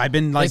have. I've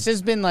been like, This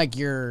has been like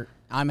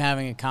I'm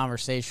having a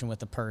conversation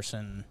with a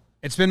person.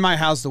 it's been my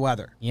how's the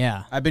weather.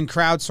 Yeah. I've been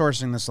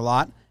crowdsourcing this a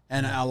lot,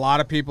 and a lot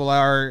of people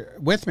are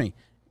with me.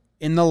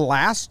 In the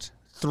last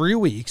 3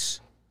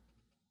 weeks,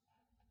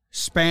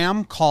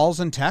 spam calls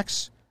and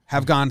texts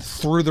have gone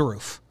through the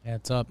roof. Yeah,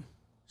 it's up.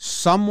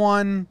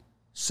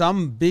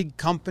 Some big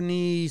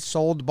company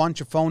sold a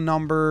bunch of phone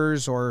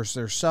numbers, or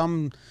there's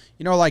some,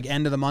 like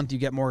end of the month you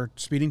get more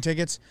speeding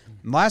tickets.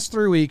 In the last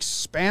 3 weeks,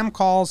 spam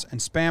calls and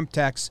spam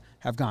texts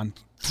have gone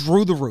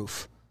through the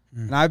roof.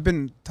 And I've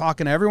been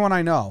talking to everyone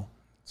I know.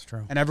 It's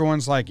true. And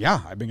everyone's like,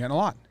 yeah, I've been getting a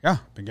lot. Yeah,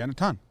 I've been getting a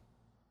ton.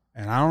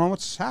 And I don't know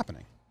what's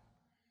happening.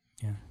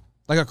 Yeah.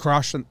 Like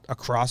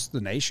across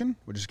the nation?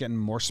 We're just getting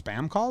more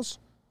spam calls?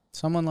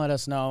 Someone let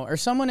us know. Or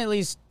someone at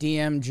least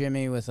DM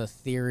Jimmy with a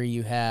theory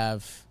you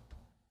have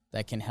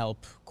that can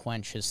help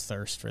quench his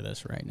thirst for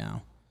this right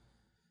now.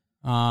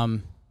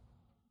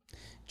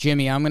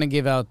 Jimmy, I'm going to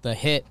give out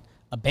the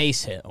a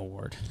base hit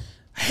award.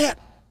 A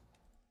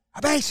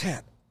base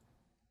hit.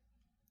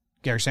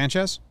 Gary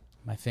Sanchez?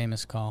 My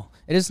famous call.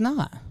 It is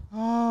not.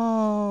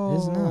 Oh. It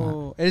is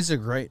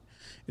not.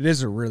 It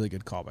is a really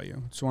good call by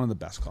you. It's one of the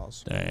best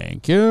calls.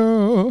 Thank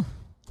you.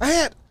 A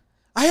hit.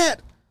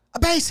 A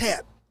base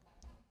hit.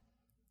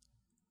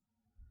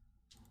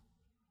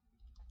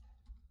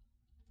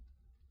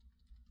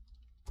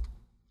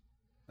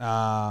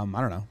 I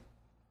don't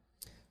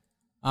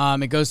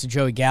know. It goes to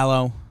Joey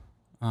Gallo.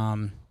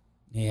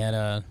 He had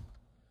a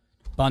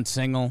bunt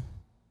single.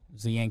 It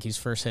was the Yankees'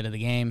 first hit of the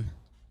game.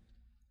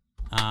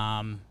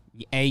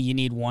 You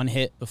need one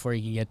hit before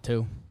you can get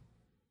two.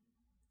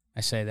 I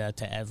say that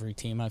to every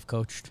team I've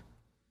coached.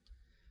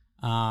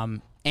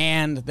 And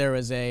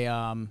there's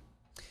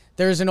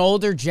an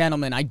older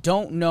gentleman. I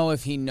don't know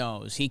if he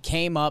knows. He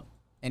came up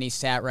and he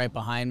sat right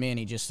behind me and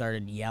he just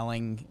started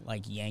yelling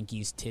like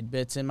Yankees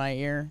tidbits in my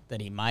ear that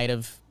he might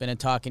have been a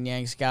talking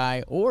Yanks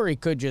guy, or he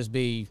could just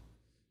be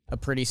a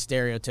pretty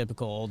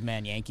stereotypical old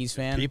man Yankees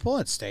fan. People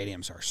at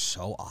stadiums are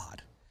so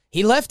odd.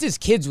 He left his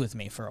kids with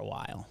me for a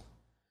while.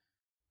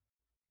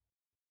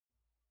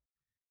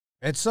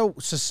 It's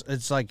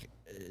like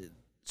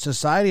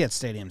society at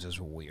stadiums is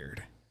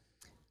weird.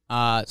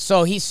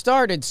 So he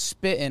started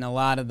spitting a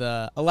lot of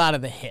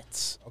the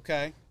hits.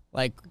 Okay.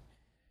 Like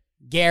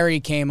Gary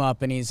came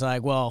up and he's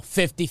like, well,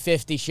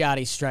 50-50 shot,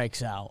 he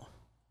strikes out.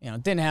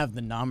 Didn't have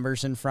the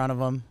numbers in front of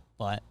him,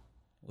 but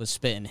was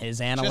spitting his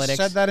analytics. Just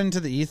said that into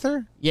the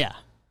ether? Yeah.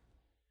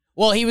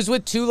 Well, he was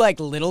with two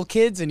little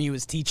kids and he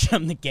was teaching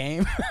them the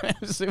game.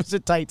 It was a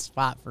tight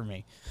spot for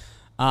me.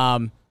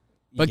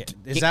 But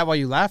is that why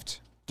you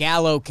left?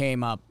 Gallo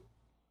came up.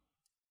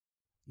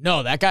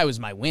 No, that guy was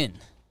my win.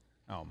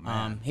 Oh,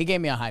 man. He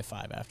gave me a high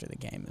five after the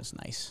game. It was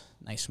nice.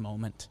 Nice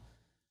moment.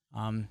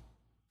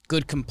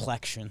 Good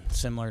complexion,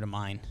 similar to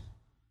mine.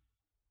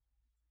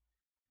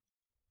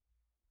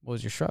 What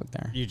was your shrug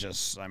there?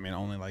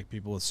 Only like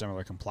people with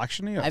similar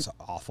complexion? That's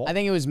awful. I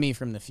think it was me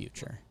from the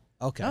future.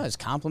 Okay. No, I was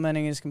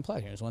complimenting his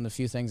complexion. It was one of the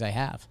few things I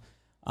have.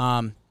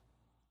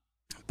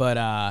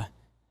 But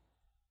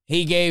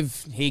he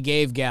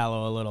gave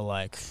Gallo a little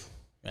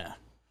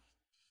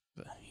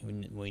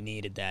we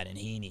needed that and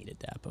he needed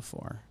that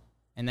before.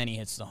 And then he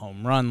hits the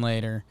home run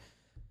later.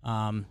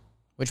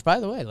 Which, by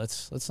the way,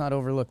 let's not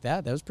overlook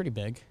that. That was pretty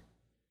big.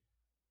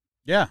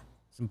 Yeah.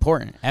 It's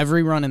important.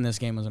 Every run in this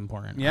game was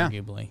important,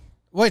 arguably.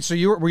 Wait, so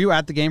were you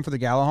at the game for the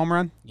Gallo home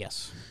run?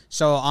 Yes.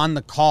 So on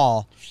the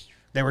call,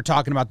 they were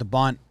talking about the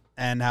bunt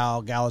and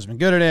how Gallo's been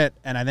good at it.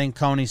 And I think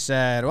Coney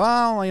said,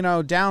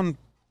 well, down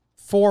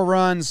 4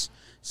 runs,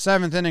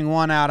 7th inning,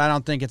 1 out. I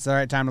don't think it's the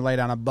right time to lay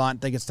down a bunt.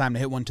 I think it's time to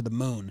hit one to the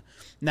moon.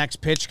 Next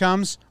pitch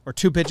comes, or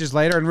 2 pitches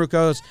later, and Rook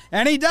goes,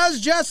 and he does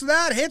just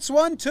that, hits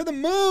one to the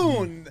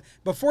moon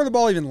before the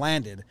ball even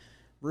landed.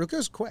 Rook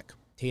goes quick.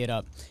 Tee it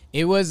up.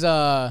 It was,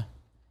 I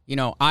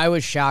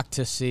was shocked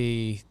to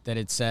see that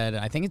it said,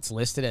 I think it's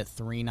listed at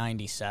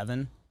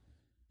 397.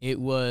 It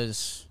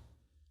was,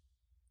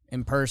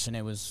 in person,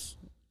 it was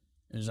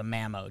a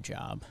mammo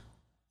job.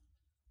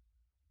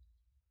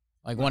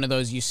 Like one of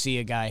those, you see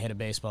a guy hit a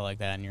baseball like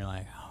that, and you're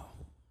like, oh,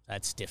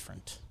 that's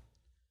different.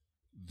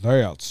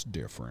 That's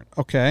different.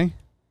 Okay.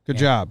 Good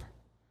job.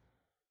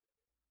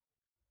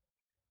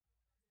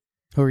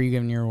 Who are you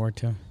giving your award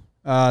to?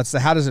 It's the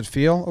How Does It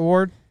Feel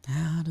award.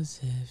 How does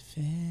it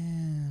feel?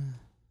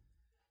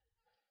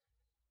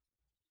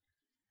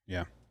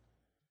 Yeah.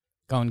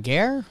 Going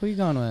Gare? Who are you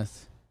going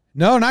with?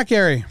 No, not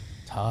Gary.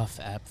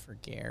 Tough app for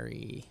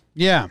Gary.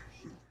 Yeah.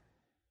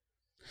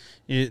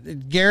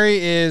 Gary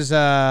is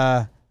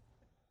a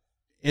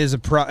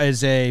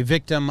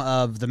victim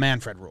of the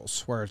Manfred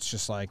rules, where it's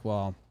just like,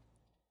 well,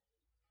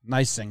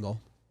 nice single.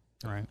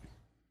 All right.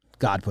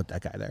 God put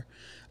that guy there.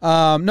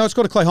 No, let's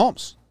go to Clay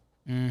Holmes.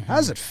 Mm-hmm. How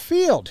does it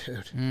feel,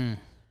 dude?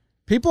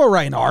 People are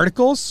writing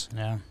articles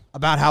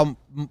about how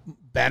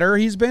better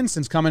he's been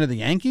since coming to the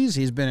Yankees.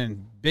 He's been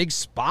in big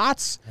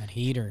spots. That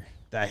heater.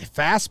 The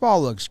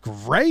fastball looks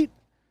great.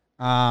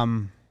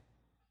 So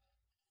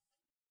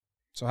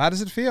how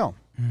does it feel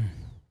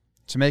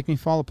to make me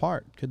fall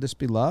apart? Could this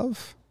be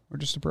love or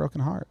just a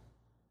broken heart?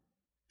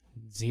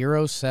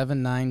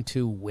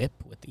 0792 whip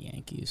with the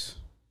Yankees.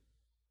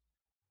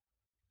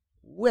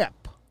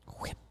 Whip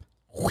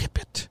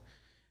it.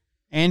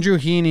 Andrew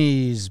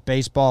Heaney's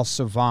baseball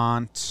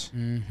savant.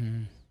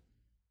 Mm-hmm.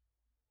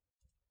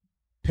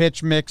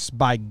 Pitch mix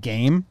by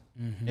game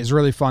is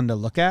really fun to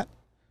look at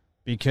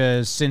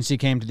because since he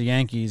came to the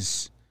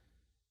Yankees,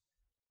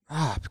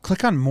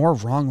 click on more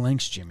wrong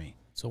links, Jimmy.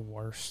 It's the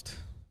worst.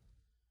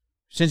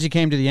 Since he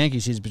came to the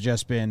Yankees, he's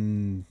just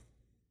been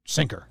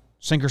sinker,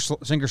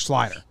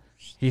 slider.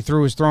 He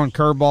was throwing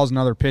curveballs and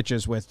other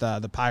pitches with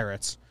the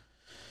Pirates.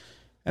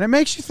 And it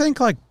makes you think,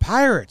 like,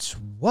 Pirates,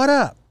 what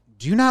up?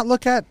 Do you not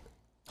look at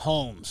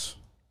Holmes?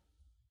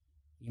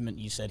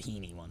 You said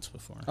Heaney once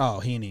before.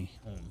 Oh, Heaney.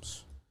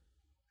 Holmes.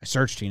 I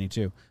searched Heaney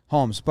too.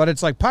 Holmes. But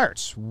it's like,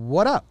 Pirates,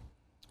 what up?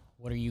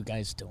 What are you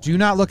guys doing? Do you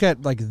not look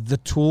at like the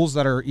tools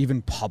that are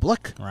even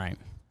public? Right.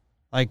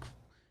 Like,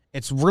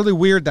 it's really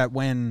weird that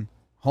when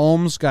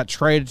Holmes got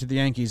traded to the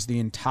Yankees, the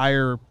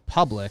entire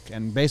public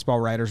and baseball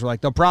writers were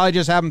like, they'll probably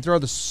just have him throw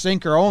the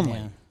sinker only.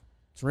 Yeah.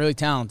 It's really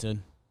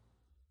talented.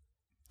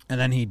 And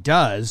then he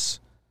does.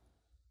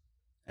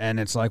 And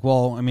it's like,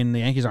 well, I mean, the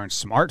Yankees aren't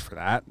smart for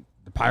that.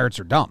 The Pirates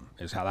are dumb,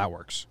 is how that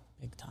works.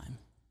 Big time.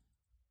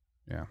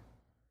 Yeah.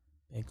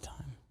 Big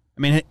time.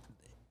 I mean,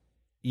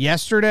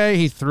 yesterday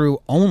he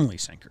threw only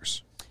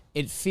sinkers.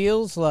 It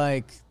feels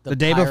like the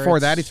day before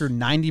that he threw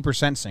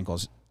 90%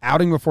 sinkers.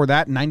 Outing before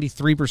that,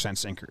 93%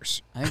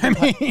 sinkers. I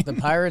think the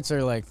Pirates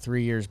are like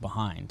 3 years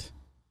behind.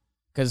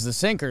 Because the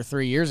sinker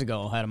 3 years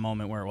ago had a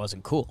moment where it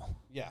wasn't cool.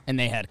 Yeah. And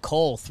they had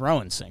Cole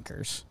throwing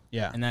sinkers.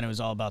 Yeah. And then it was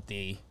all about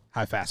the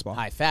high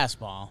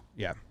fastball.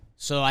 Yeah.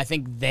 So I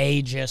think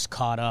they just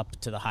caught up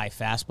to the high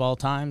fastball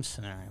times.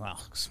 And they're like,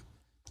 well,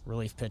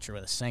 relief pitcher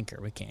with a sinker.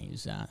 We can't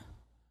use that.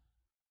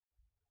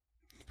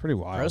 Pretty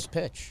wild. Gross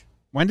pitch.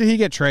 When did he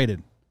get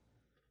traded?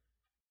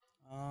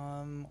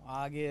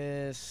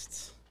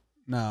 August.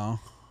 No.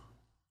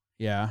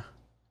 Yeah.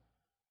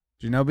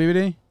 Do you know,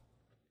 BBD?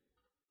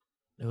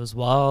 It was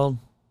while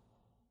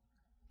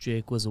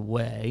Jake was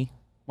away.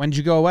 When did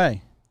you go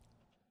away?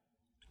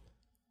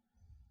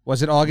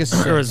 Was it August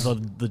 6th?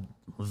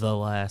 It was the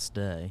last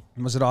day.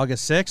 Was it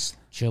August 6th?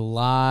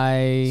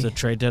 July. So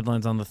trade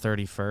deadline's on the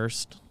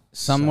 31st.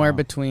 Somewhere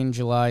between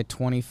July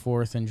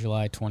 24th and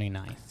July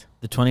 29th.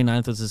 The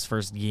 29th was his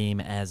first game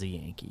as a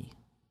Yankee.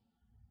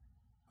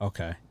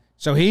 Okay.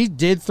 So he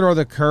did throw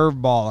the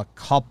curveball a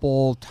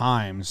couple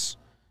times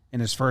in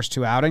his first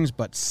two outings,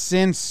 but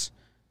since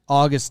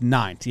August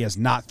 9th, he has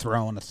not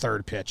thrown a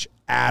third pitch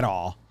at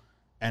all,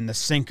 and the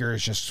sinker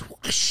is just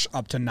whoosh,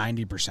 up to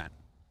 90%.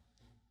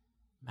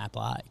 Matt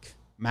Blige.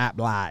 Matt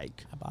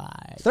Blige.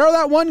 Throw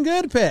that one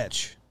good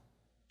pitch.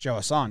 Joe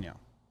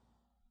Asano.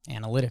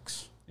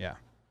 Analytics. Yeah.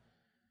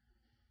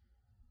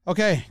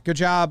 Okay, good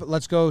job.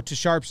 Let's go to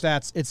Sharp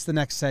Stats. It's the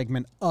next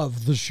segment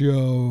of the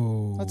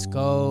show. Let's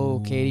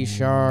go, Katie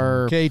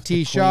Sharp.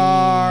 KT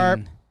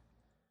Sharp.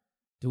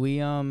 Do we,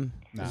 No.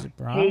 is it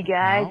Brown? Hey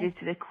guys, No? it's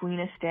the Queen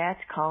of Stats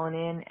calling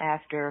in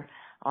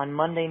on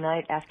Monday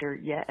night after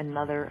yet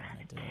another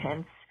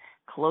tense,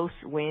 close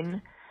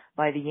win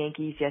by the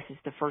Yankees. Yes, it's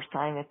the first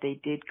time that they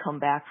did come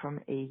back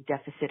from a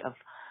deficit of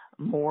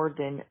more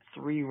than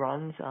 3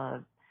 runs.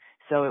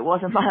 So it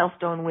was a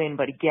milestone win,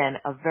 but again,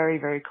 a very,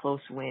 very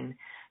close win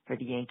for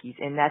the Yankees.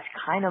 And that's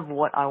kind of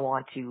what I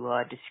want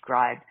to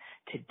describe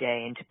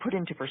today and to put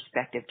into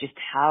perspective just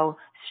how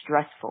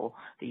stressful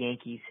the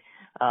Yankees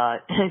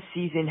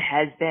season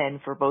has been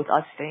for both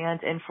us fans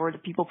and for the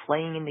people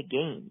playing in the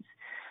games.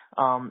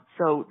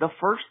 So the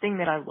first thing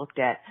that I looked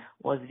at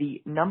was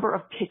the number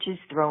of pitches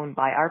thrown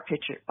by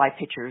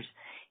pitchers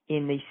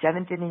in the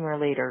 7th inning or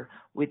later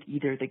with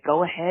either the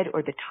go-ahead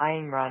or the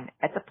tying run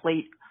at the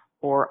plate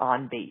or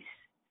on base.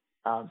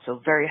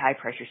 So very high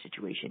pressure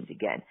situations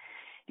again.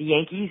 The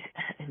Yankees,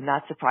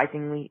 not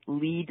surprisingly,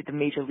 lead the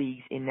major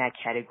leagues in that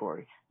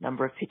category.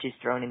 Number of pitches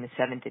thrown in the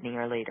 7th inning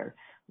or later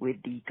with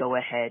the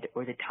go-ahead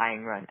or the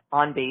tying run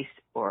on base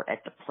or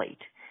at the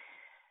plate.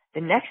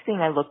 The next thing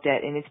I looked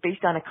at, and it's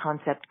based on a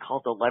concept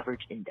called the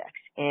leverage index.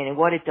 And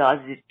what it does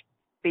is it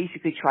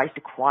basically tries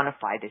to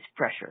quantify this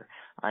pressure.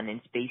 And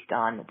it's based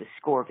on the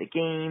score of the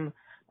game,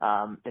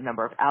 the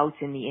number of outs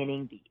in the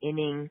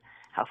inning,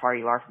 how far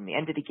you are from the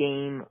end of the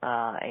game,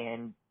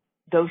 and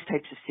those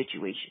types of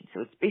situations.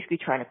 So it's basically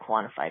trying to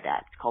quantify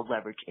that. It's called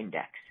leverage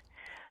index.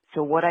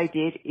 So what I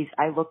did is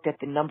I looked at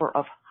the number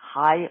of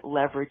high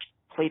leverage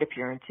plate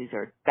appearances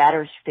or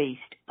batters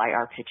faced by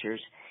our pitchers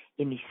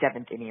in the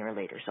 7th inning or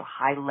later. So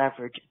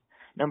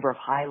number of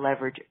high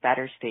leverage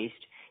batters faced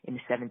in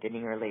the 7th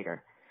inning or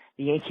later.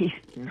 The Yankees,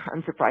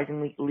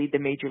 unsurprisingly, lead the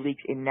major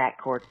leagues in that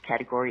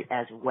category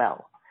as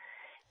well.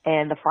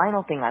 And the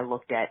final thing I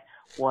looked at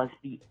was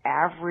the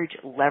average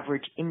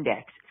leverage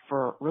index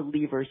for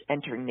relievers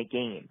entering the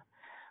game.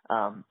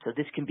 So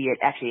this can be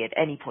at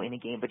any point in the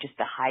game, but just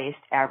the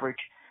average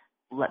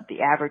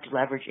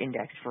leverage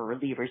index for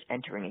relievers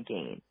entering a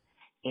game.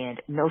 And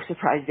no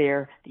surprise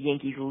there, the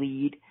Yankees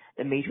lead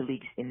the major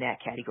leagues in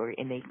that category,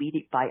 and they lead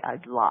it by a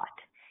lot.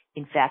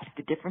 In fact,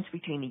 the difference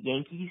between the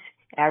Yankees'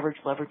 average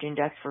leverage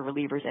index for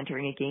relievers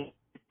entering a game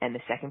and the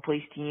second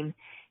place team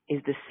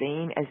is the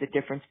same as the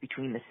difference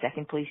between the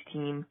second place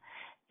team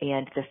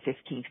and the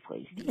 15th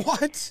place team.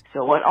 What?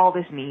 So what all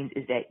this means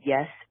is that,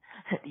 yes,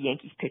 the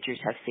Yankees pitchers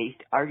have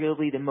faced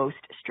arguably the most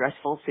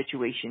stressful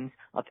situations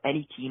of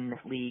any team in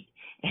the league.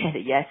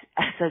 And yes,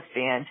 us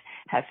fans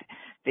have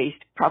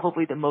faced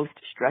probably the most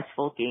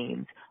stressful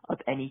games of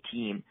any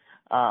team's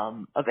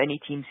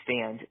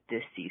fans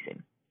this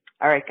season.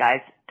 All right, guys,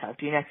 talk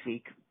to you next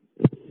week.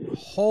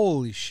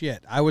 Holy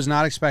shit. I was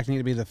not expecting it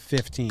to be the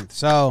 15th.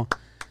 So,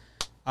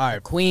 all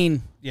right.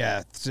 Queen.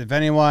 Yeah, if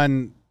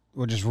anyone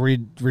will just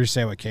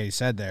re-say what Katie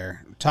said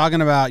there.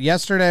 Talking about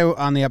yesterday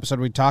on the episode,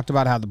 we talked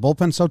about how the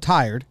bullpen's so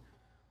tired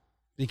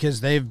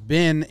because they've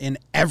been in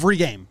every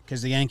game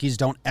because the Yankees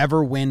don't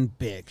ever win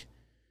big.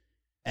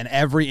 And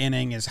every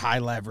inning is high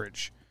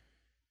leverage.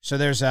 So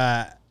there's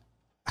a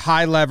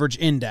high leverage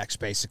index,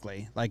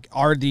 basically. Like,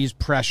 are these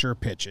pressure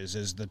pitches?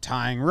 Is the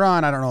tying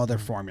run? I don't know their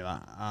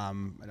formula. I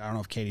don't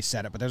know if Katie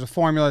said it, but there's a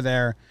formula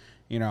there.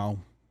 You know,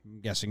 I'm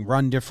guessing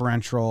run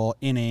differential,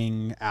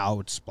 inning,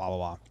 outs, blah, blah,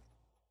 blah.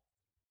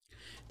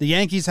 The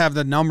Yankees have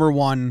the number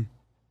one.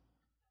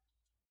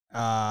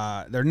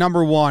 They're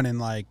number one in,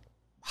 like,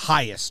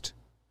 highest,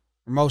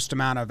 most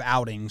amount of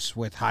outings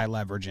with high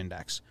leverage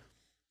index.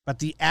 But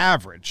the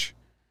average,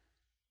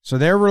 so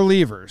their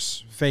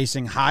relievers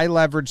facing high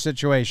leverage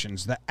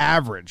situations, the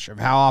average of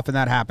how often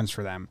that happens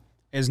for them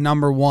is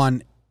number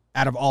one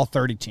out of all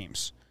 30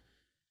 teams.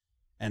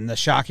 And the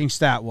shocking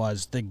stat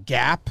was the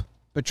gap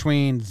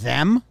between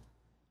them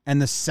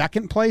and the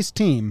second place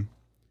team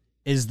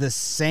is the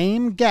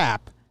same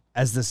gap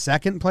as the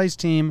second place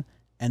team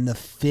and the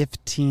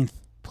 15th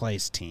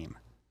place team.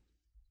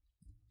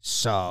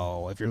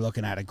 So if you're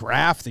looking at a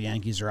graph, the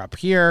Yankees are up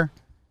here.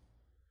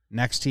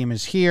 Next team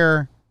is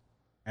here.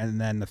 And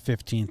then the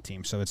 15th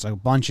team. So it's a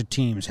bunch of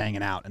teams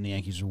hanging out, and the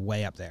Yankees are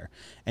way up there.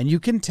 And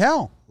you can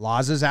tell.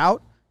 Laza's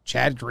out.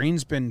 Chad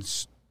Green's been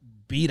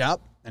beat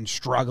up and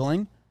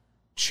struggling.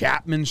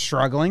 Chapman's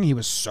struggling. He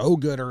was so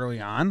good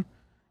early on.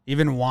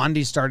 Even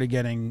Wandy started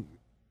getting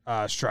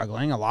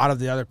struggling. A lot of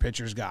the other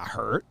pitchers got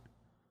hurt.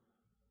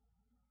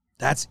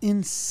 That's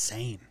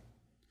insane.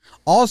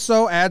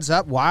 Also adds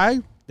up why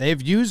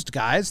they've used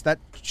guys that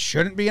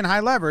shouldn't be in high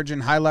leverage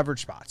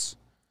spots.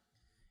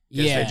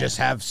 Because they just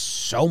have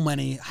so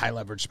many high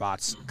leverage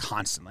spots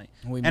constantly.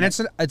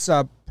 It's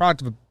a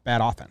product of a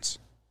bad offense.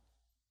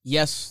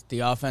 Yes, the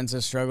offense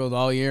has struggled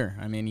all year.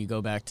 I mean, you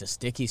go back to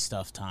sticky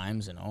stuff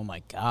times, and oh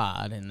my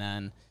God, and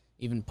then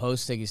even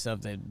post-sticky stuff,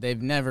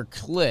 they've never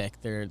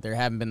clicked. There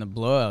haven't been the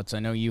blowouts. I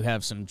know you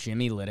have some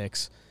Jimmy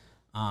Lytics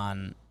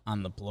on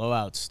the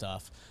blowout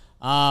stuff.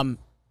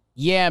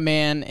 Yeah,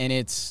 man, and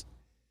it's,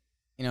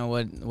 you know,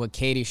 what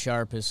Katie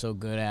Sharp is so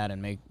good at,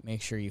 and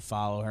make sure you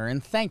follow her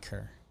and thank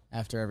her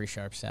after every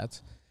Sharp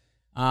Stats.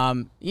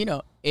 You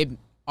know,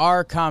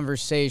 our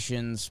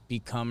conversations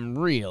become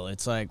real.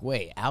 It's like,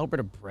 wait,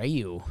 Albert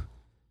Abreu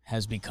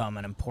has become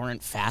an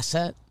important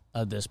facet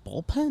of this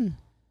bullpen?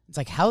 It's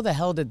like, how the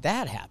hell did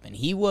that happen?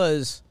 He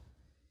was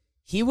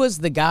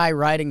the guy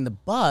riding the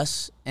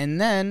bus,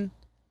 and then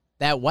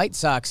that White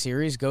Sox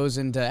series goes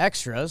into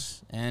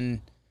extras,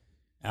 and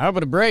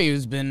Albert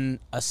Abreu's been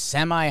a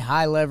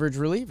semi-high leverage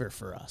reliever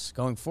for us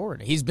going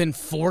forward. He's been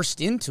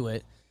forced into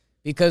it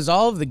because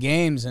all of the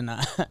games, and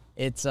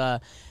it's,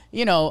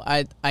 you know,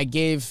 I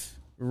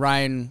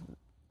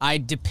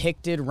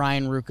depicted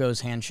Ryan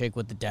Rucco's handshake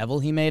with the devil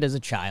he made as a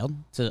child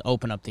to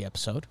open up the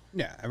episode.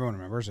 Yeah, everyone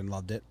remembers and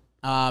loved it.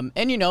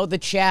 And, you know, the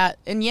chat,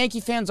 and Yankee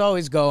fans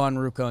always go on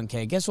Rucco and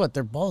Kay. Guess what?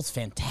 They're both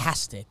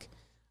fantastic.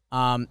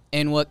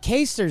 And what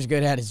Kaster's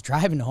good at is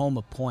driving home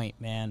a point,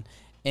 man.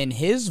 And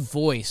his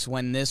voice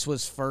when this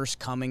was first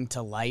coming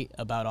to light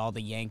about all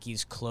the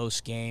Yankees'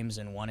 close games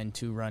and 1- and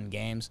 2-run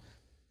games,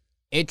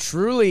 it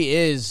truly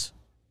is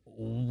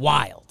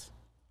wild.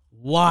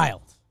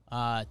 Wild.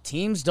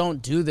 Teams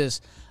don't do this,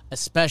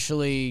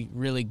 especially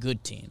really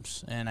good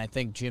teams. And I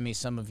think, Jimmy,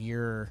 some of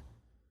your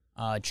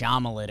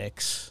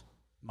Jomalytics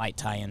might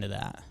tie into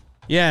that.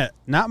 Yeah,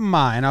 not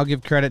mine. I'll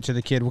give credit to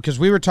the kid because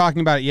we were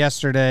talking about it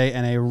yesterday,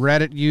 and a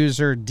Reddit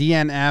user,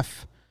 DNF_ZX.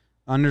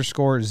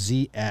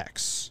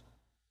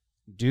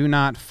 Do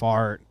not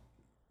fart,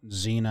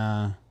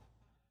 Xena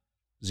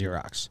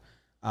Xerox.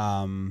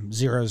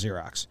 Zero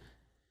Xerox.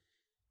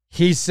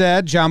 He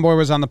said, John Boy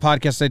was on the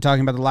podcast today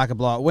talking about the lack of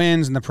blowout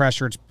wins and the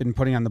pressure it's been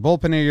putting on the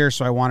bullpen here,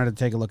 so I wanted to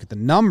take a look at the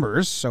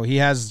numbers. So he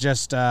has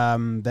just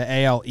the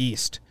AL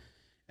East,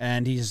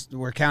 and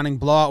we're counting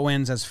blowout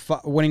wins as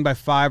winning by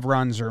 5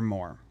 runs or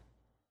more.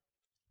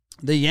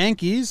 The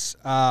Yankees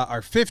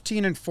are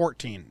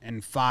 15-14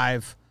 in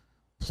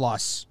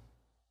 5+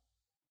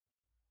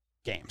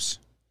 games.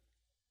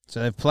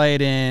 So they've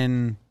played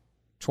in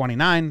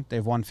 29.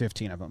 They've won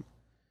 15 of them.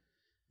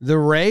 The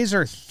Rays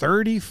are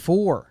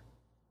 34-13.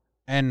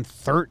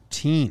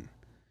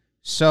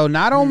 So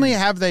not only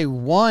have they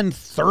won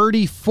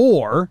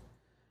 34,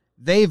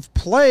 they've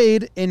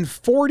played in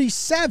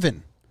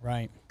 47.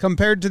 Right.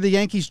 Compared to the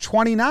Yankees'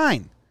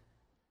 29.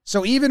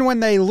 So even when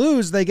they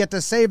lose, they get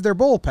to save their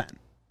bullpen.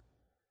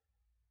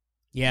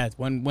 Yeah,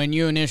 when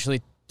you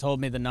initially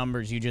told me the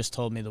numbers, you just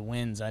told me the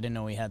wins. I didn't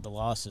know we had the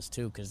losses,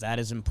 too, because that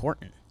is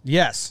important.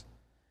 Yes.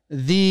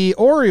 The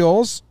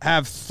Orioles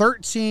have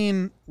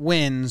 13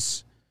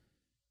 wins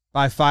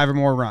by 5 or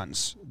more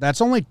runs.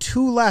 That's only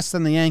 2 less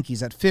than the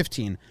Yankees at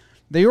 15.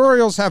 The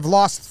Orioles have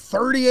lost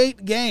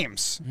 38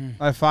 games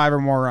by 5 or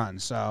more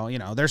runs. So, you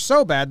know, they're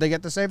so bad they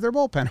get to save their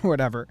bullpen or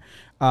whatever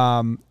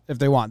if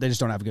they want. They just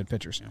don't have good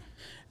pitchers. Yeah.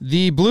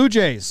 The Blue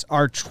Jays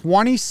are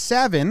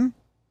 27.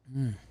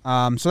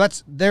 So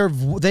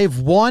they've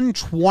won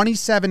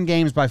 27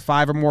 games by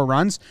 5 or more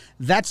runs.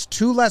 That's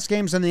 2 less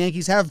games than the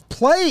Yankees have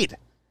played.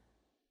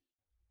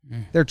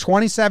 They're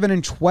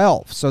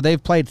 27-12, so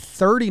they've played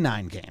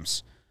 39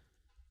 games.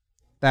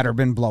 that have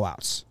been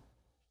blowouts.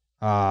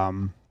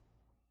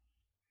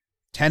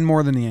 10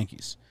 more than the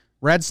Yankees.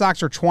 Red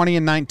Sox are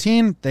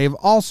 20-19. They've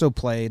also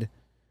played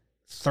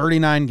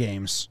 39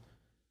 games.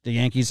 The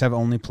Yankees have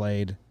only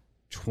played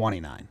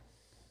 29.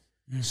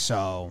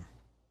 So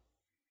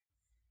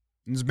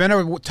it's been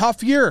a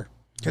tough year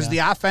because the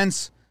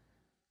offense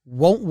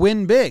won't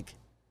win big.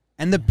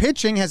 And the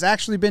pitching has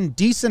actually been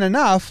decent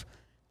enough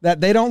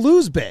that they don't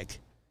lose big.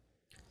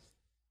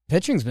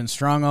 Pitching's been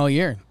strong all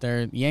year.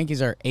 The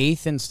Yankees are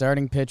 8th in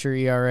starting pitcher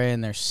ERA,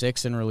 and they're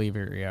 6th in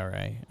reliever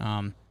ERA.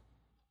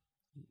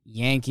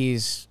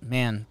 Yankees,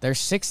 man, they're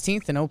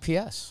 16th in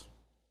OPS.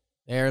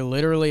 They're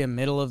literally a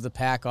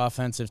middle-of-the-pack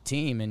offensive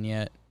team, and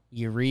yet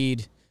you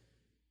read,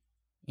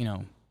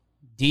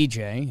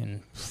 DJ,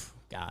 and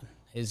God,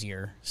 his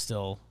year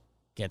still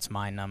gets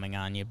mind-numbing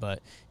on you, but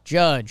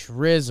Judge,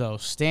 Rizzo,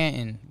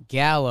 Stanton,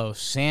 Gallo,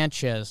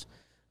 Sanchez,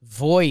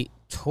 Voit,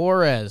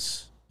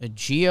 Torres,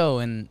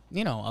 Gio, and,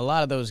 a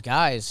lot of those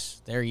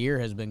guys, their year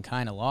has been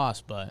kind of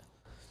lost, but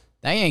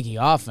that Yankee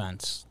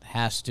offense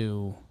has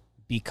to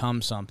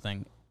become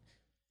something.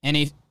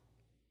 And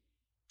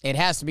it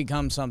has to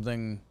become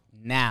something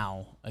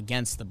now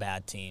against the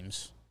bad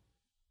teams.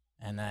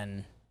 And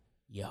then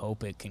you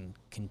hope it can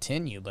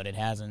continue, but it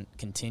hasn't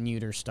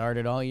continued or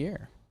started all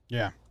year.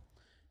 Yeah.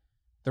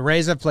 The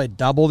Rays have played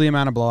double the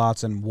amount of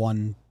blowouts and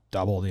won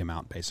double the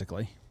amount,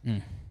 basically.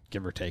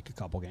 Give or take a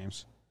couple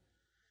games.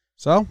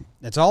 So,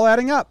 it's all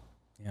adding up.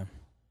 Yeah.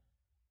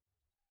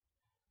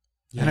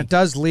 And it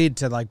does lead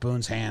to,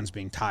 Boone's hands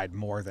being tied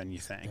more than you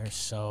think. They're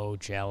so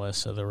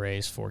jealous of the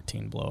Rays'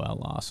 14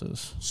 blowout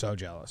losses. So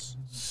jealous.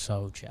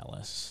 So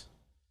jealous.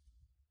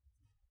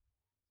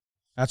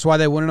 That's why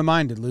they wouldn't have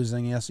minded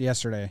losing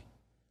yesterday.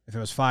 If it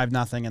was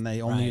 5-0 and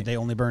they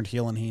only burned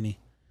Heel and Heaney.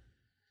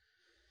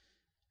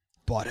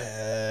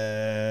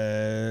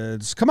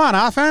 Buttheads. Come on,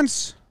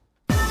 offense.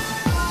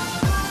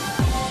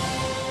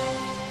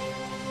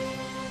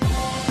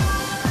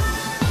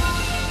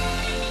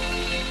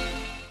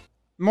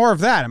 More of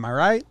that, am I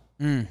right?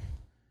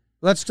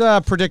 Let's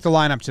predict the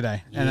lineup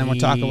today, and then we'll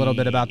talk a little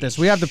bit about this.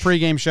 We have the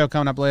pregame show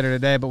coming up later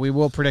today, but we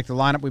will predict the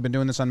lineup. We've been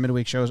doing this on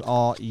midweek shows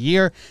all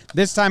year.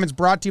 This time it's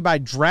brought to you by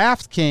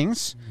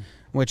DraftKings,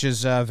 which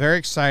is very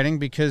exciting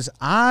because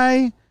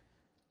I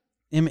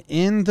am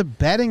in the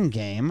betting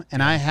game,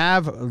 and I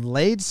have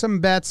laid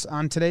some bets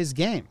on today's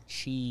game.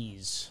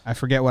 Jeez. I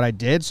forget what I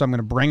did, so I'm going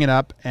to bring it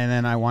up, and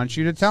then I want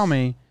you to tell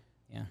me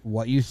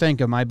what you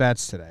think of my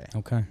bets today.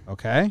 Okay.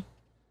 Okay?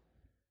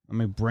 Let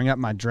me bring up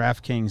my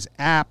DraftKings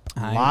app,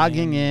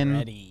 logging in.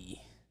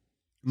 Ready.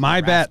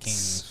 My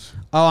bets.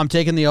 Oh, I'm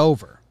taking the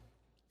over.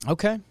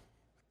 Okay.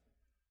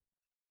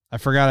 I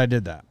forgot I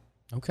did that.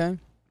 Okay.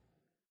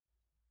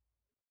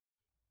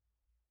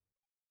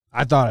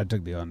 I thought I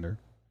took the under.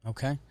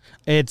 Okay.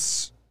 I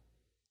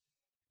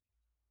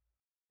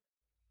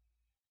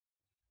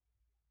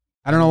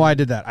don't know why I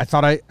did that. I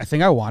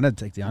think I wanted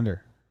to take the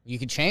under. You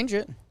could change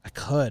it. I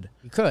could.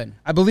 You could.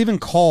 I believe in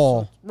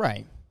Cole.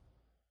 Right.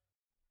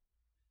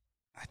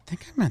 I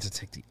think I meant to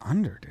take the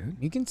under, dude.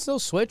 You can still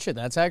switch it.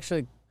 That's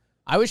actually,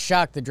 I was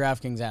shocked the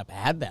DraftKings app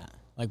had that.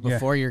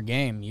 Before your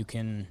game, you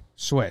can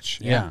switch.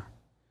 Yeah.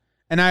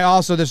 And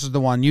this is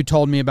the one. You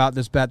told me about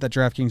this bet that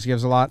DraftKings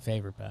gives a lot.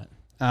 Favorite bet.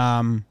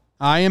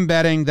 I am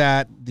betting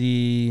that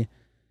the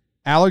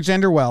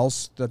Alexander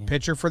Wells, the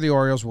pitcher for the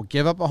Orioles, will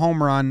give up a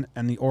home run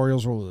and the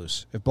Orioles will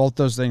lose. If both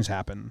those things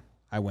happen,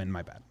 I win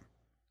my bet.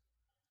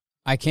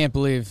 I can't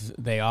believe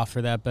they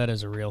offer that bet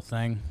as a real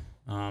thing.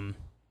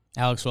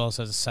 Alex Wells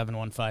has a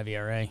 7.15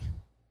 ERA.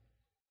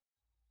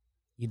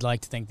 You'd like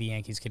to think the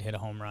Yankees could hit a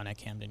home run at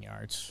Camden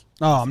Yards.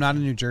 Oh, I'm not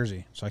in New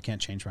Jersey, so I can't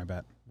change my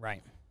bet.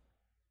 Right.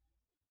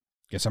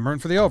 Guess I'm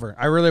rooting for the over.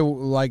 I really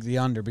like the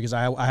under because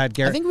I had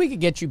Garrett. I think we could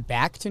get you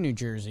back to New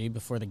Jersey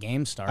before the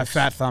game starts. I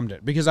fat thumbed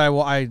it because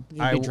You'd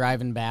be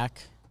driving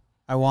back.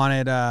 I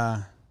wanted.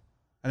 I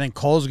think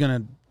Cole's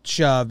gonna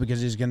shove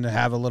because he's gonna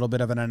have a little bit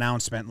of an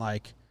announcement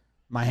like,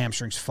 "My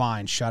hamstring's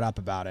fine. Shut up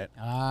about it."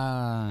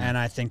 And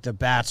I think the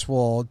bats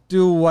will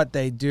do what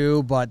they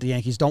do, but the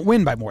Yankees don't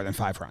win by more than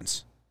 5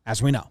 runs,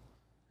 as we know.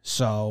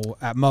 So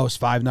at most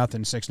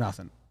 5-0,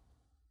 6-0.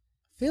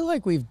 I feel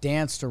like we've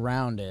danced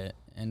around it,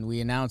 and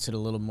we announce it a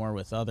little more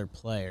with other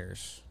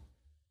players.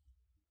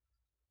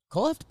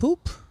 Cole have to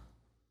poop?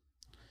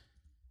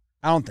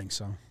 I don't think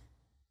so.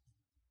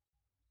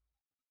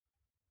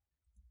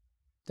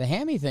 The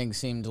hammy thing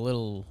seemed a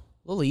little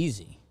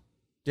easy.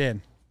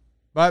 Did.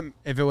 But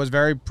if it was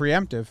very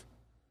preemptive,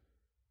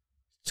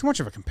 too much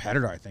of a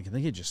competitor, I think. I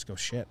think he'd just go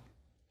shit.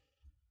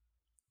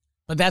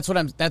 But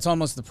that's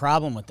almost the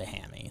problem with the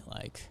hammy.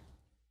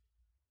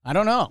 I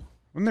don't know.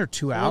 When there are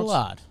 2 outs. A little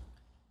odd.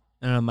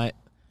 I don't know,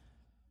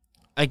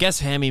 I guess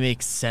hammy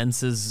makes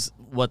sense is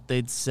what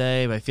they'd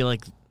say, but I feel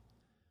like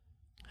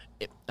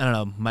I don't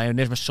know. My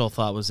initial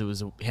thought was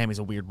hammy's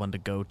a weird one to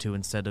go to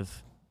instead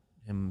of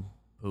him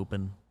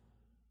pooping.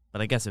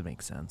 But I guess it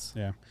makes sense.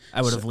 Yeah.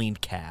 I would have leaned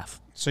calf.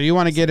 So you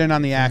want to get in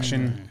on the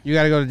action, you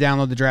got to go to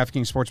download the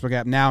DraftKings Sportsbook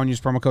app now and use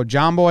promo code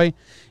JOHNBOY.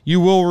 You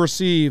will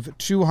receive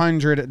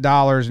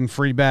 $200 in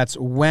free bets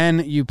when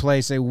you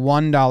place a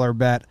 $1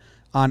 bet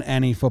on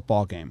any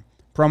football game.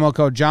 Promo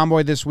code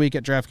JOHNBOY this week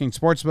at DraftKings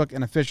Sportsbook,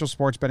 an official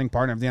sports betting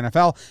partner of the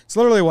NFL. It's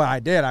literally what I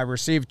did. I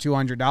received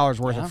 $200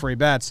 worth of free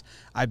bets.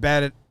 I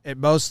bet it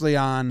mostly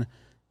on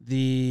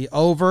the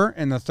over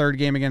in the third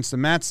game against the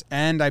Mets,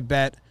 and I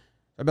bet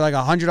like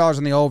 $100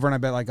 on the over, and I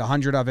bet like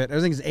 100 of it.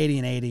 I think it's 80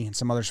 and 80 and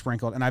some other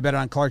sprinkled. And I bet it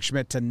on Clark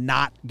Schmidt to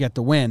not get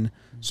the win.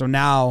 So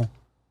now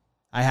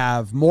I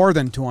have more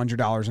than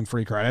 $200 in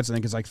free credits. I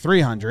think it's like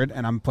 300,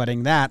 and I'm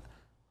putting that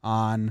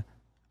on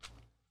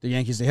the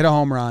Yankees to hit a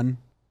home run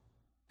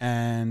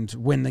and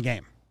win the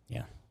game.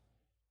 Yeah.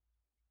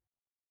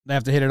 They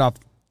have to hit it off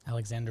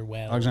Alexander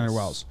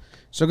Wells.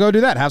 So go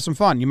do that. Have some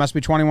fun. You must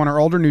be 21 or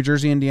older. New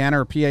Jersey,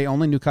 Indiana, or PA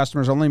only. New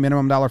customers only.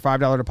 Minimum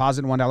 $5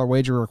 deposit and $1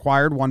 wager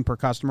required. One per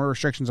customer.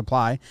 Restrictions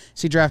apply.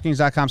 See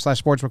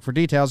DraftKings.com/sportsbook for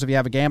details. If you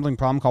have a gambling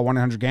problem, call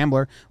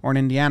 1-800-GAMBLER, or in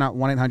Indiana,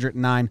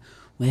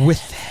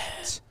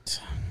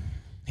 1-800-9-WITH-IT.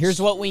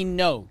 Here's what we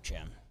know,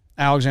 Jim.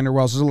 Alexander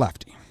Wells is a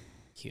lefty.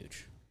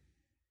 Huge.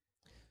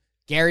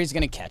 Gary's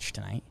going to catch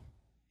tonight.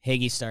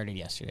 Higgy started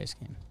yesterday's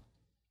game.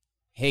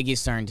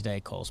 Higgy's starting today.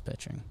 Cole's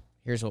pitching.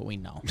 Here's what we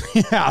know.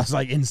 I was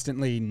like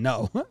instantly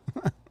no.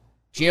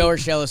 Gio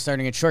Urshela is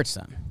starting at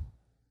shortstop.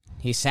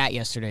 He sat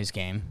yesterday's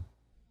game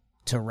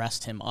to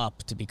rest him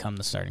up to become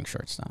the starting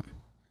shortstop.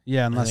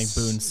 Yeah, unless I think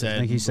Boone said. I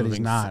think he said he's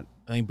not.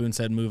 I think Boone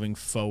said moving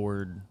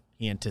forward,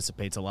 he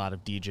anticipates a lot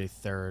of DJ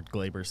third,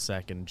 Glaber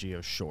second,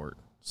 Gio short.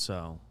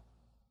 So,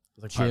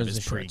 like part of Gio's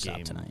his the shortstop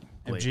pregame tonight.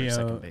 Glaber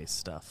second base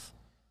stuff.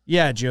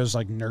 Yeah, Gio's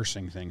like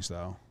nursing things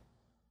though.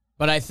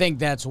 But I think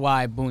that's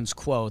why Boone's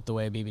quote, the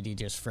way BBD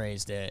just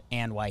phrased it,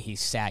 and why he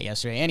sat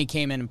yesterday. And he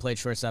came in and played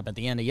shortstop at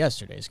the end of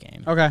yesterday's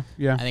game. Okay,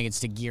 yeah. I think it's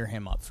to gear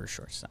him up for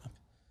shortstop.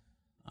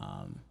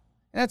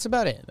 That's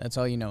about it. That's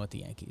all you know with the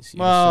Yankees.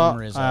 You assume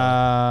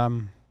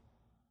Rizzo.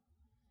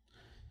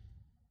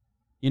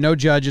 You know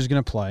Judge is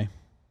going to play.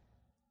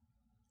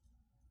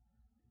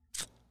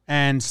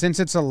 And since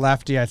it's a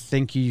lefty, I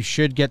think you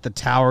should get the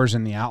Towers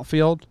in the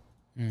outfield.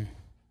 With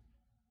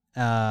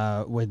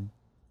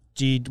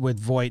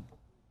Voit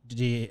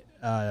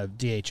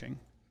DHing.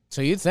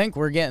 So you think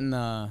we're getting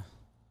the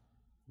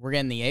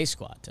A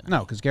squad tonight? No,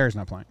 because Gary's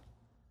not playing.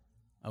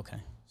 Okay,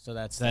 so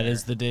that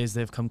is the days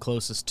they've come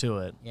closest to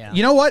it. Yeah.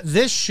 You know what?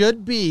 This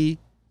should be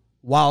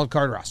wild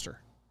card roster.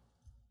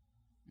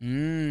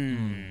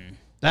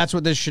 That's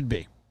what this should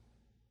be.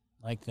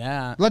 Like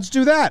that. Let's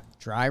do that.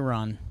 Dry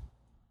run.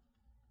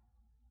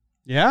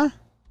 Yeah?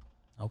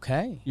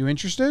 Okay. You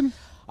interested?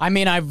 I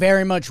mean, I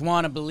very much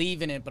want to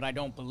believe in it, but I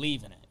don't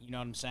believe in it. You know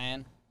what I'm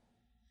saying?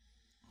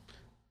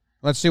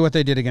 Let's see what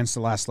they did against the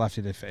last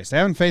lefty they faced. They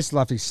haven't faced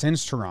lefties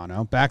since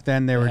Toronto. Back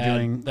then, they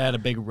had a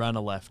big run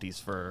of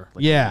lefties for a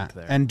week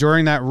there. And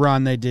during that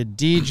run, they did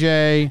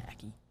DJ,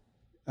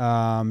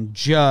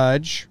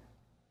 Judge,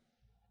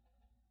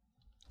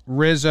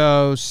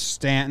 Rizzo,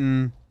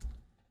 Stanton,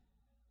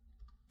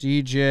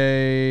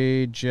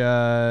 DJ,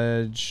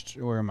 Judge.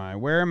 Where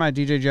am I?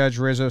 DJ, Judge,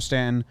 Rizzo,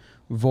 Stanton,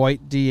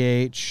 Voit,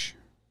 DH,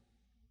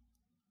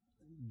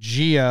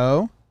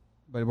 Gio,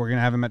 but we're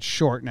gonna have him at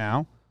short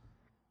now.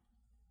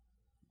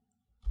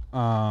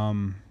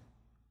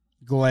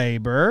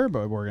 Glaber,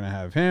 but we're going to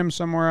have him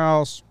somewhere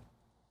else.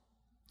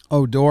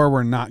 Odor,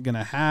 we're not going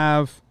to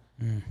have.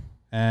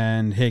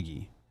 And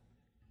Higgy.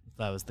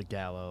 That was the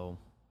Gallo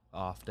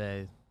off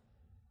day.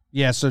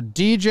 Yeah, so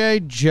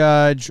DJ,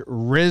 Judge,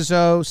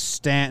 Rizzo,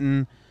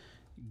 Stanton,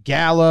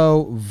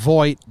 Gallo,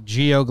 Voit,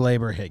 Gio,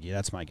 Glaber, Higgy.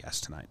 That's my guess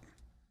tonight.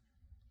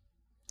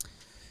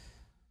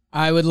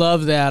 I would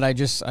love that. I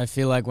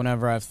feel like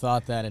whenever I've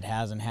thought that, it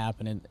hasn't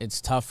happened.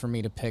 It's tough for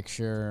me to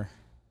picture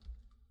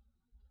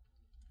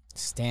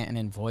Stanton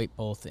and Voit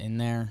both in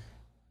there.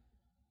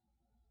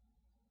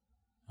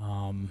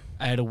 I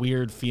had a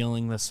weird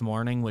feeling this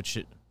morning, which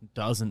it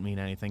doesn't mean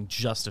anything,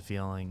 just a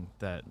feeling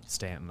that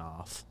Stanton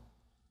off.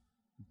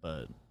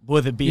 But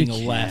with it being a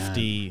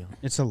lefty,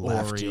 it's a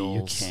lefty.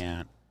 Orioles, you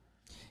can't.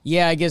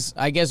 Yeah, I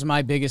guess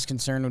my biggest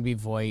concern would be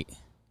Voit,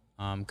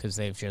 because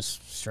they've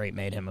just straight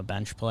made him a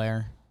bench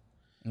player.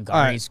 And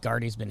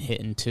Gardy's been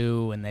hitting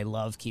too, and they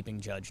love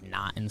keeping Judge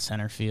not in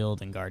center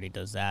field, and Gardy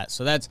does that.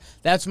 So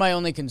that's my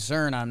only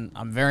concern.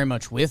 I'm very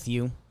much with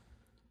you.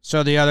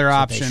 So the other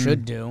option they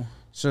should do.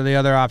 So the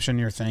other option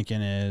you're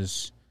thinking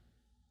is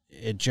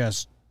it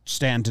just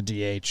Stanton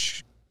to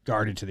DH,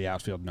 Gardy to the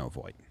outfield, no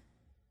Voit.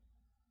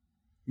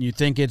 You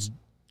think it's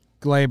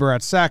Glaber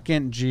at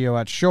second, Gio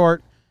at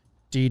short,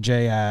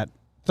 DJ at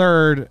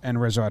third,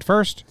 and Rizzo at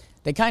first?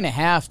 They kind of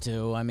have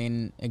to. I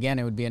mean, again,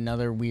 it would be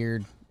another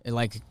weird.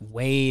 Like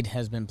Wade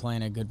has been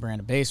playing a good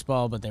brand of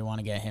baseball, but they want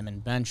to get him in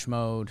bench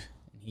mode.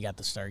 He got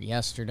the start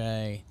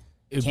yesterday.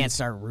 Can't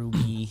start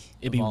Ruby.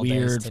 It'd be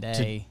weird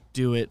to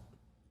do it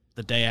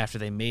the day after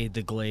they made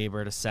the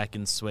Glaber to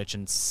second switch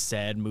and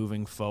said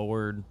moving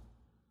forward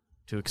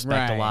to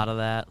expect a lot of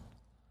that.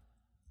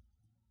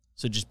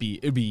 So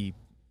it'd be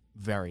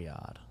very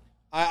odd.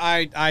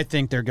 I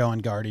think they're going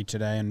Gardy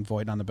today and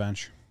Voit on the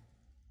bench.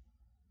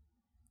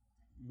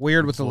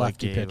 Weird with the Voit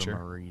lefty gave him pitcher.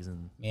 a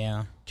reason.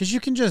 Yeah. Because you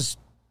can just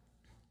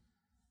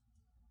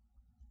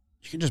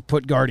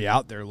put Gardy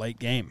out there late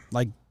game.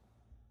 Like,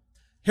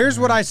 here's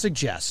what I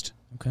suggest.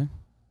 Okay.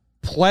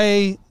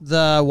 Play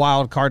the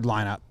wild card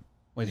lineup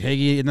with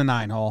Higgy in the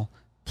 9-hole.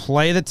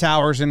 Play the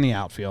Towers in the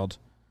outfield.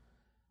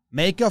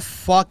 Make a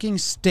fucking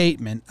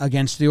statement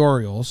against the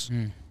Orioles.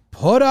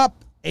 Put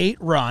up 8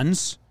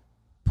 runs.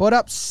 Put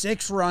up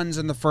 6 runs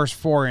in the first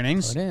 4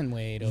 innings. Put in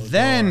Wade.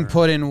 Then Odor.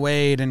 put in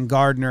Wade and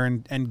Gardner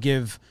and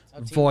give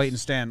Voit and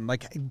Stanton.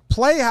 Like,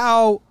 play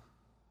how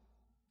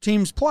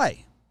teams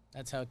play.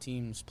 That's how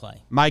teams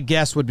play. My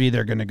guess would be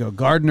they're going to go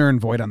Gardner and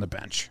Voit on the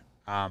bench.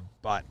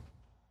 But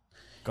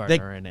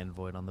Gardner and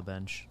Voit on the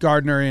bench.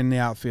 Gardner in the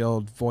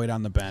outfield, Voit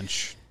on the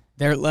bench.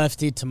 They're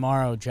lefty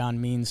tomorrow.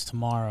 John Means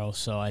tomorrow.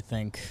 So I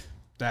think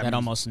that means-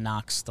 almost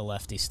knocks the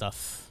lefty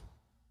stuff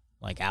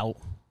like out.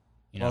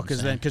 You know, Well,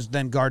 because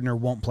then Gardner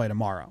won't play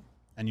tomorrow,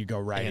 and you go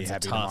righty It's a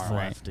heavy tough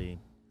tomorrow. lefty.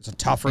 It's a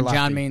tougher and lefty.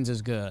 John Means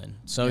is good.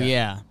 So Yeah.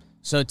 yeah.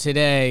 So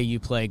today you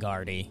play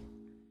Gardy.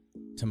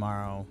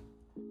 Tomorrow.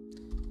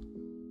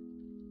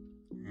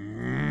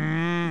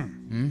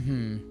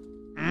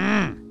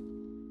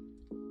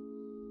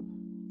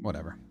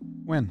 Whatever.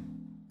 Win.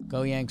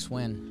 Go Yanks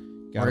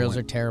win. Gotta Orioles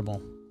win. are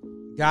terrible.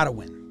 Gotta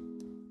win.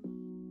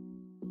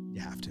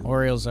 You have to.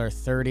 Orioles are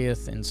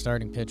 30th in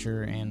starting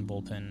pitcher and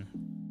bullpen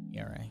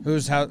ERA.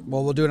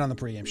 Well, we'll do it on the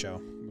pregame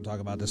show. We'll talk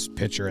about this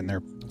pitcher and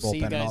their See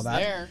you bullpen and all guys that.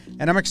 there.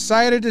 And I'm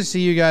excited to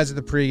see you guys at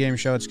the pregame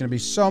show. It's going to be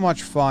so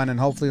much fun, and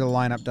hopefully the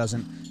lineup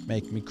doesn't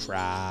make me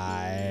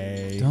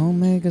cry. Don't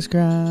make us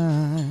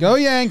cry. Go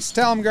Yanks.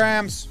 Tell them,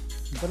 Grams.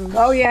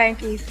 Go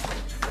Yankees.